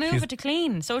 I can't move it to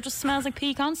clean, so it just smells like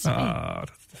pee constantly. Oh,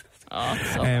 that's disgusting. Oh,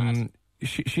 it's so bad.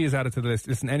 She is added to the list.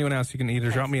 Listen, anyone else, you can either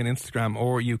drop me an Instagram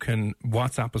or you can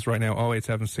WhatsApp us right now,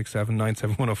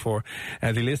 08767971004.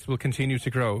 The list will continue to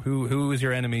grow. Who is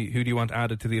your enemy? Who do you want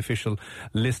added to the official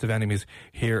list of enemies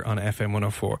here on FM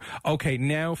 104? Okay,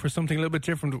 now for something a little bit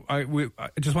different. I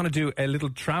just want to do a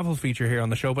little travel feature here on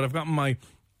the show, but I've gotten my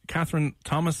Catherine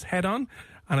Thomas head on,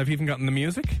 and I've even gotten the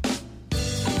music.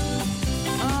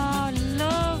 Oh,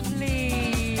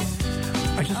 lovely.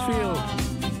 I just feel...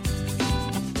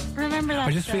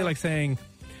 I just feel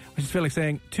like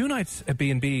saying 2 nights at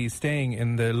B&B staying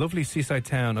in the lovely seaside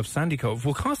town of Sandy Cove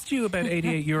will cost you about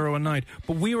 €88 a night,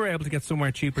 but we were able to get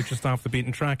somewhere cheaper just off the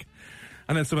beaten track.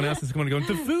 And then someone else is going to go,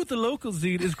 the food the locals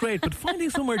eat is great, but finding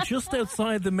somewhere just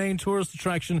outside the main tourist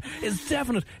attraction is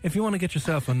definite if you want to get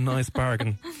yourself a nice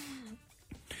bargain.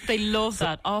 They love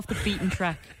that, off the beaten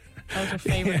track. That was her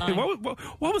favourite line.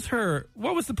 What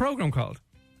was the programme called?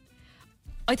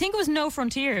 I think it was No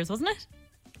Frontiers, wasn't it?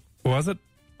 Was it?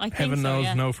 I think Heaven knows,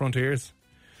 yeah. No Frontiers.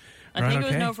 I think it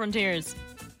was No Frontiers.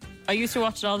 I used to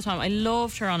watch it all the time. I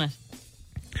loved her on it.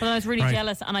 But I was really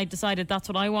jealous, and I decided that's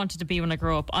what I wanted to be when I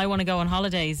grow up. I want to go on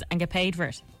holidays and get paid for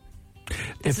it.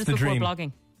 This is the before dream.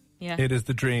 Blogging. Yeah. It is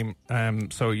the dream.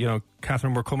 So,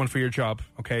 Catherine, we're coming for your job,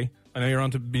 okay? I know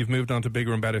you've moved on to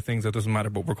bigger and better things. That doesn't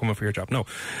matter, but we're coming for your job. No.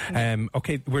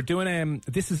 Okay, we're doing,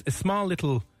 this is a small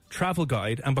little travel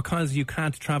guide, and because you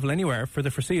can't travel anywhere for the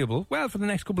foreseeable, well, for the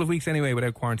next couple of weeks anyway,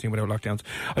 without quarantine, without lockdowns,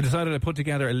 I decided to put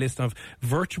together a list of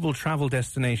virtual travel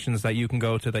destinations that you can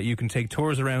go to, that you can take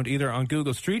tours around, either on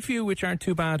Google Street View, which aren't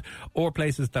too bad, or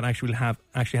places that actually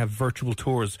have virtual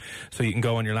tours, so you can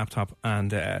go on your laptop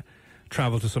and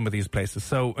travel to some of these places.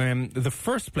 So the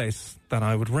first place that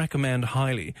I would recommend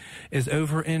highly is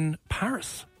over in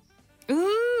Paris.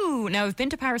 Ooh, now I've been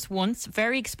to Paris once,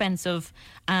 very expensive,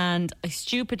 and I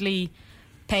stupidly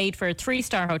paid for a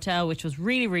 3-star hotel, which was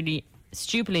really, really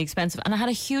stupidly expensive, and I had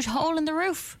a huge hole in the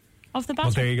roof of the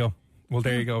bathroom. Well,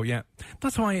 there you go, yeah.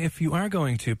 That's why if you are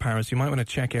going to Paris, you might want to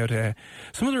check out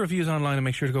some of the reviews online and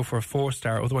make sure to go for a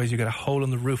 4-star, otherwise you get a hole in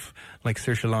the roof like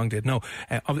Saoirse Long did. No,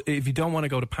 if you don't want to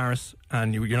go to Paris,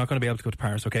 and you're not going to be able to go to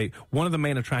Paris, okay, one of the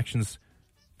main attractions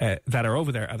that are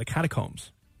over there are the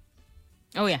catacombs.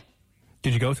 Oh, yeah.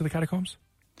 Did you go to the catacombs?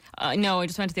 No, I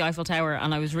just went to the Eiffel Tower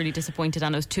and I was really disappointed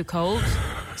and it was too cold,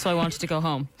 so I wanted to go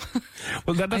home.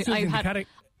 Well, that's the thing.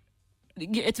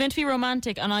 It's meant to be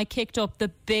romantic, and I kicked up the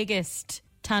biggest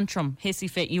tantrum, hissy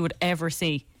fit you would ever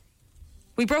see.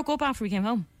 We broke up after we came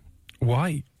home.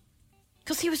 Why?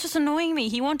 Because he was just annoying me.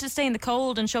 He wanted to stay in the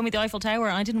cold and show me the Eiffel Tower,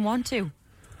 and I didn't want to.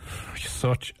 You're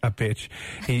such a bitch.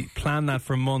 He planned that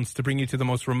for months to bring you to the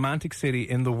most romantic city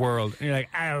in the world. And you're like,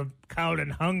 I'm cold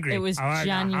and hungry. It was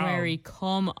January.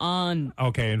 Come on.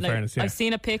 Okay, in fairness, yeah. I've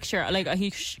seen a picture. Like,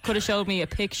 he could have showed me a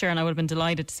picture and I would have been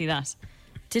delighted to see that.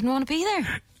 Didn't want to be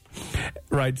there.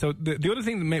 Right, so the other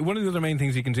thing, one of the other main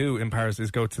things you can do in Paris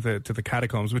is go to the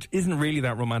catacombs, which isn't really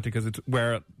that romantic because it's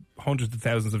where hundreds of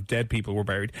thousands of dead people were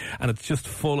buried, and it's just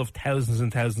full of thousands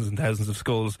and thousands and thousands of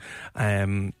skulls.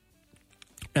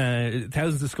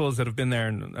 Thousands of skulls that have been there,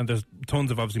 and there's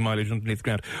tons of obviously mileage underneath the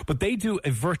ground. But they do a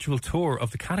virtual tour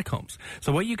of the catacombs.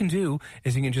 So what you can do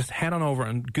is you can just head on over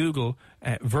and Google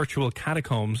virtual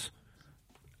catacombs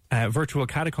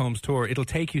tour. It'll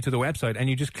take you to the website, and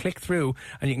you just click through,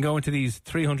 and you can go into these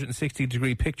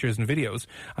 360-degree pictures and videos,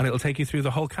 and it'll take you through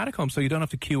the whole catacomb. So you don't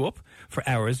have to queue up for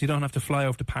hours. You don't have to fly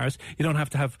over to Paris. You don't have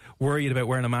to have worried about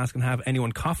wearing a mask and have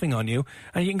anyone coughing on you.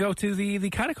 And you can go to the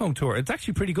catacomb tour. It's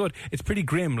actually pretty good. It's pretty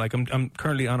grim. Like I'm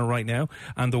currently on it right now,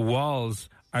 and the walls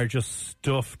are just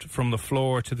stuffed from the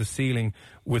floor to the ceiling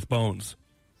with bones.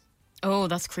 Oh,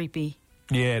 that's creepy.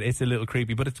 Yeah, it's a little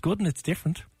creepy, but it's good and it's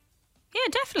different. Yeah,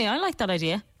 definitely. I like that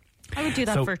idea. I would do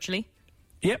that virtually.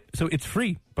 Yep. So it's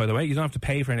free, by the way. You don't have to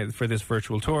pay for anything for this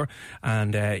virtual tour,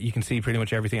 and you can see pretty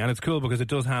much everything. And it's cool because it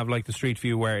does have like the Street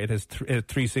View, where it has a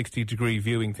 360-degree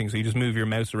viewing thing. So you just move your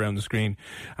mouse around the screen,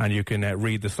 and you can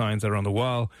read the signs that are on the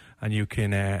wall, and you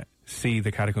can see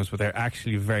the catacombs. But they're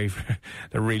actually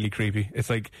they're really creepy. It's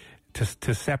like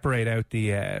to separate out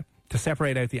the. To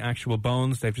separate out the actual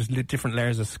bones, they've just lit different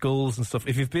layers of skulls and stuff.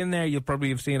 If you've been there, you'll probably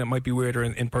have seen it. Might be weirder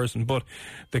in person, but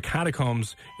the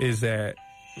catacombs is...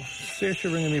 Saoirse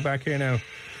ringing me back here now.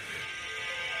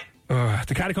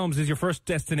 The catacombs is your first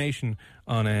destination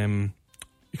on...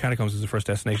 the catacombs is the first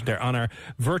destination. They're on our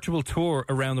virtual tour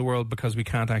around the world because we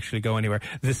can't actually go anywhere.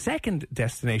 The second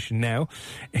destination now...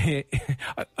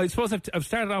 I suppose I've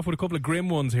started off with a couple of grim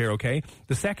ones here, okay?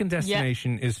 The second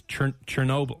destination is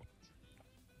Chernobyl.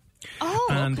 Oh,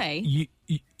 and okay.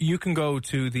 You can go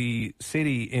to the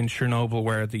city in Chernobyl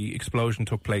where the explosion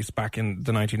took place back in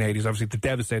the 1980s, obviously the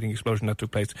devastating explosion that took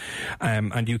place.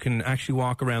 And you can actually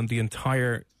walk around the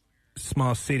entire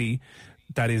small city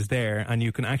that is there, and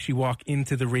you can actually walk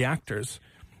into the reactors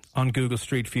on Google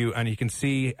Street View, and you can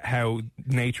see how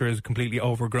nature has completely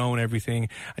overgrown everything,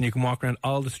 and you can walk around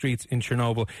all the streets in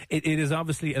Chernobyl. It is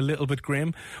obviously a little bit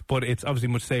grim, but it's obviously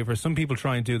much safer. Some people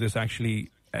try and do this actually...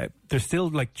 there's still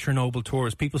like Chernobyl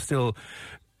tours. People still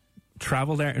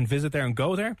travel there and visit there and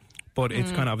go there, but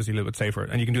it's kind of obviously a little bit safer.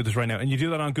 And you can do this right now. And you do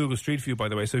that on Google Street View, by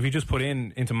the way. So if you just put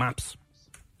into maps,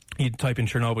 you type in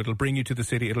Chernobyl, it'll bring you to the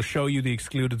city. It'll show you the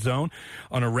excluded zone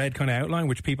on a red kind of outline,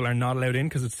 which people are not allowed in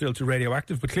because it's still too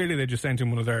radioactive. But clearly they just sent in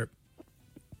one of their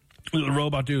little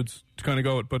robot dudes to kind of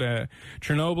go it. But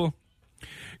Chernobyl,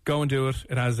 go and do it.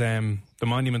 It has the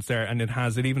monuments there, and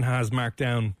it even has marked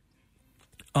down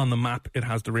on the map, it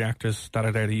has the reactors that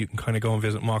are there that you can kind of go and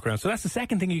visit and walk around. So that's the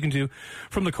second thing you can do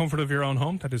from the comfort of your own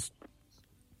home. That is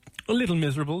a little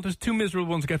miserable. There's two miserable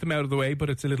ones to get them out of the way, but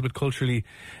it's a little bit culturally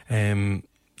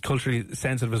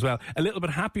sensitive as well. A little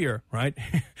bit happier, right?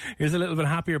 Here's a little bit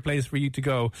happier place for you to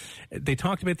go. They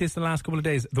talked about this the last couple of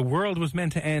days. The world was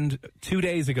meant to end 2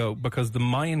 days ago because the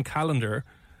Mayan calendar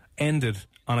ended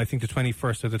on, I think, the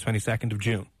 21st or the 22nd of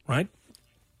June, right?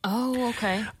 Oh,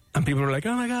 okay. And people were like,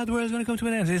 oh my God, the world's going to come to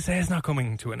an end. It's not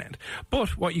coming to an end.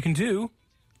 But what you can do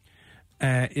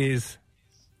is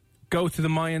go to the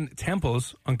Mayan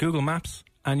temples on Google Maps,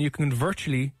 and you can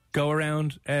virtually go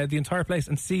around the entire place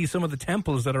and see some of the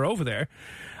temples that are over there.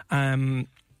 And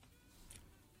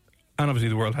obviously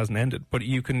the world hasn't ended, but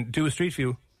you can do a street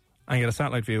view and get a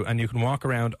satellite view, and you can walk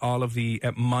around all of the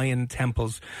Mayan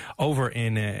temples over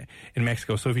in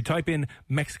Mexico. So if you type in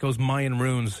Mexico's Mayan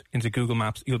ruins into Google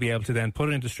Maps, you'll be able to then put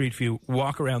it into Street View,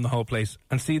 walk around the whole place,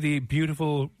 and see the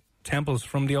beautiful temples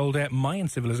from the old Mayan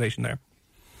civilization there.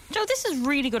 Joe, this is a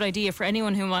really good idea for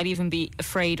anyone who might even be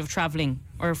afraid of travelling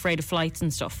or afraid of flights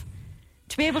and stuff.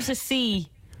 To be able to see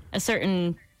a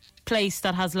certain place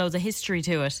that has loads of history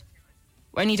to it,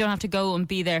 and you don't have to go and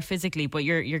be there physically, but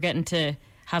you're getting to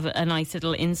have a nice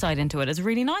little insight into it. It's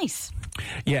really nice.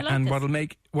 Yeah, and what'll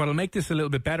make this a little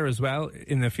bit better as well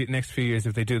in the next few years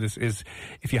if they do this is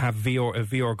if you have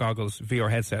VR goggles, VR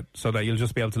headset, so that you'll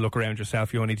just be able to look around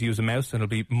yourself. You only need to use a mouse, and it'll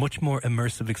be much more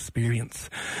immersive experience.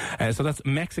 So that's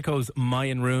Mexico's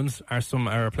Mayan ruins are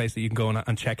a place that you can go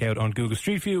and check out on Google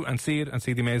Street View and see it and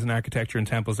see the amazing architecture and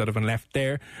temples that have been left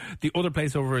there. The other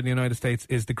place over in the United States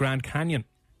is the Grand Canyon,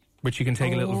 which you can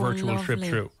take a little virtual trip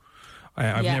through.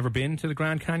 I've never been to the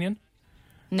Grand Canyon.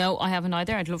 No, I haven't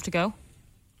either. I'd love to go.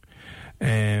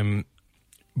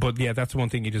 But yeah, that's the one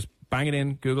thing. You just bang it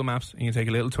in Google Maps and you take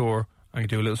a little tour and you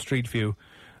do a little street view,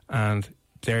 and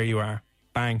there you are.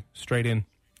 Bang, straight in.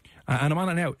 And I'm on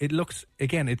it now. It looks,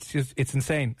 again, it's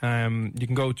insane. You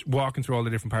can go walking through all the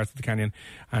different parts of the canyon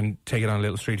and take it on a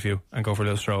little street view and go for a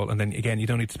little stroll. And then, again, you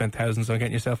don't need to spend thousands on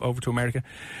getting yourself over to America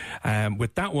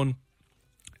with that one.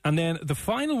 And then the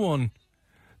final one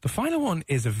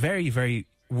is a very, very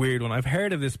weird one. I've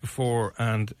heard of this before,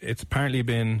 and it's apparently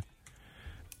been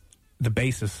the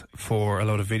basis for a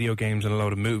lot of video games and a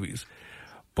lot of movies.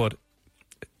 But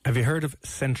have you heard of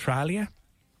Centralia?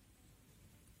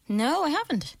 No, I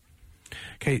haven't.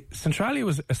 Okay, Centralia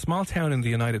was a small town in the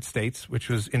United States, which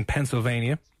was in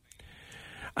Pennsylvania.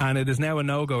 And it is now a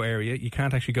no-go area. You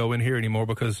can't actually go in here anymore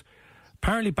because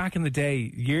apparently back in the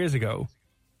day, years ago,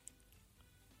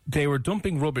 they were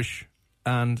dumping rubbish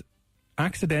and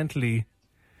accidentally...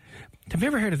 Have you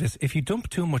ever heard of this? If you dump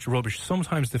too much rubbish,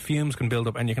 sometimes the fumes can build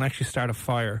up and you can actually start a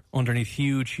fire underneath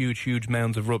huge, huge, huge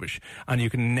mounds of rubbish, and you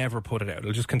can never put it out.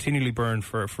 It'll just continually burn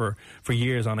for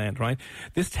years on end, right?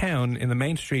 This town in the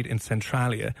main street in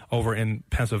Centralia over in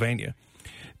Pennsylvania,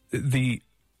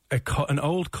 an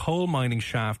old coal mining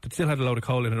shaft that still had a load of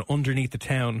coal in it underneath the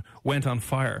town went on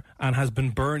fire and has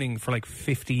been burning for like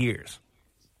 50 years.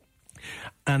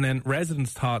 And then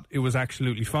residents thought it was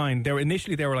absolutely fine. They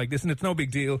were like, listen, it's no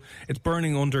big deal. It's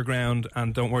burning underground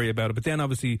and don't worry about it. But then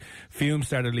obviously fumes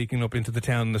started leaking up into the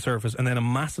town on the surface, and then a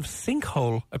massive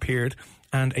sinkhole appeared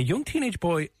and a young teenage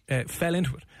boy fell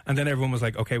into it. And then everyone was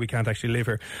like, okay, we can't actually live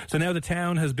here. So now the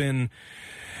town has been...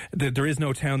 There is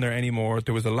no town there anymore.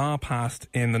 There was a law passed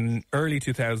in the early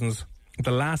 2000s.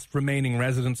 The last remaining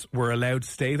residents were allowed to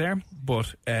stay there,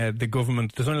 but the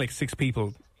government... There's only like 6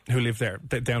 people who live there,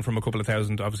 down from a couple of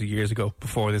thousand, obviously, years ago,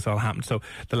 before this all happened. So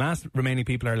the last remaining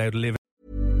people are allowed to live.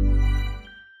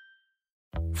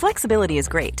 Flexibility is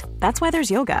great. That's why there's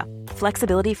yoga.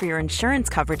 Flexibility for your insurance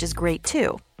coverage is great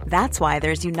too. That's why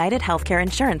there's United Healthcare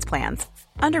Insurance Plans.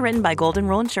 Underwritten by Golden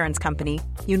Rule Insurance Company,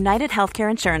 United Healthcare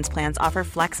Insurance Plans offer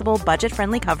flexible,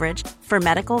 budget-friendly coverage for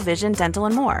medical, vision, dental,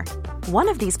 and more. One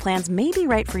of these plans may be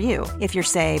right for you if you're,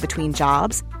 say, between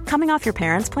jobs, coming off your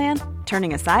parents' plan,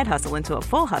 turning a side hustle into a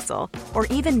full hustle, or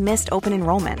even missed open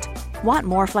enrollment. Want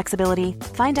more flexibility?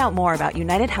 Find out more about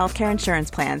United Healthcare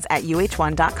Insurance Plans at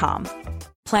uh1.com.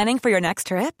 Planning for your next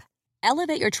trip?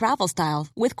 Elevate your travel style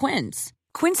with Quince.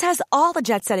 Quince has all the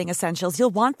jet-setting essentials you'll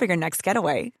want for your next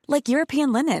getaway, like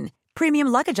European linen, premium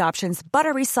luggage options,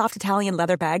 buttery soft Italian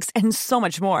leather bags, and so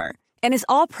much more. And is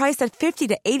all priced at 50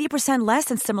 to 80% less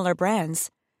than similar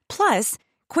brands. Plus,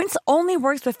 Quince only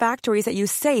works with factories that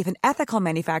use safe and ethical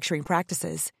manufacturing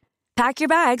practices. Pack your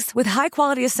bags with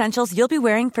high-quality essentials you'll be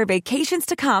wearing for vacations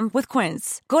to come with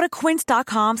Quince. Go to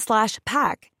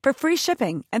quince.com/pack for free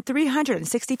shipping and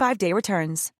 365-day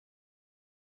returns.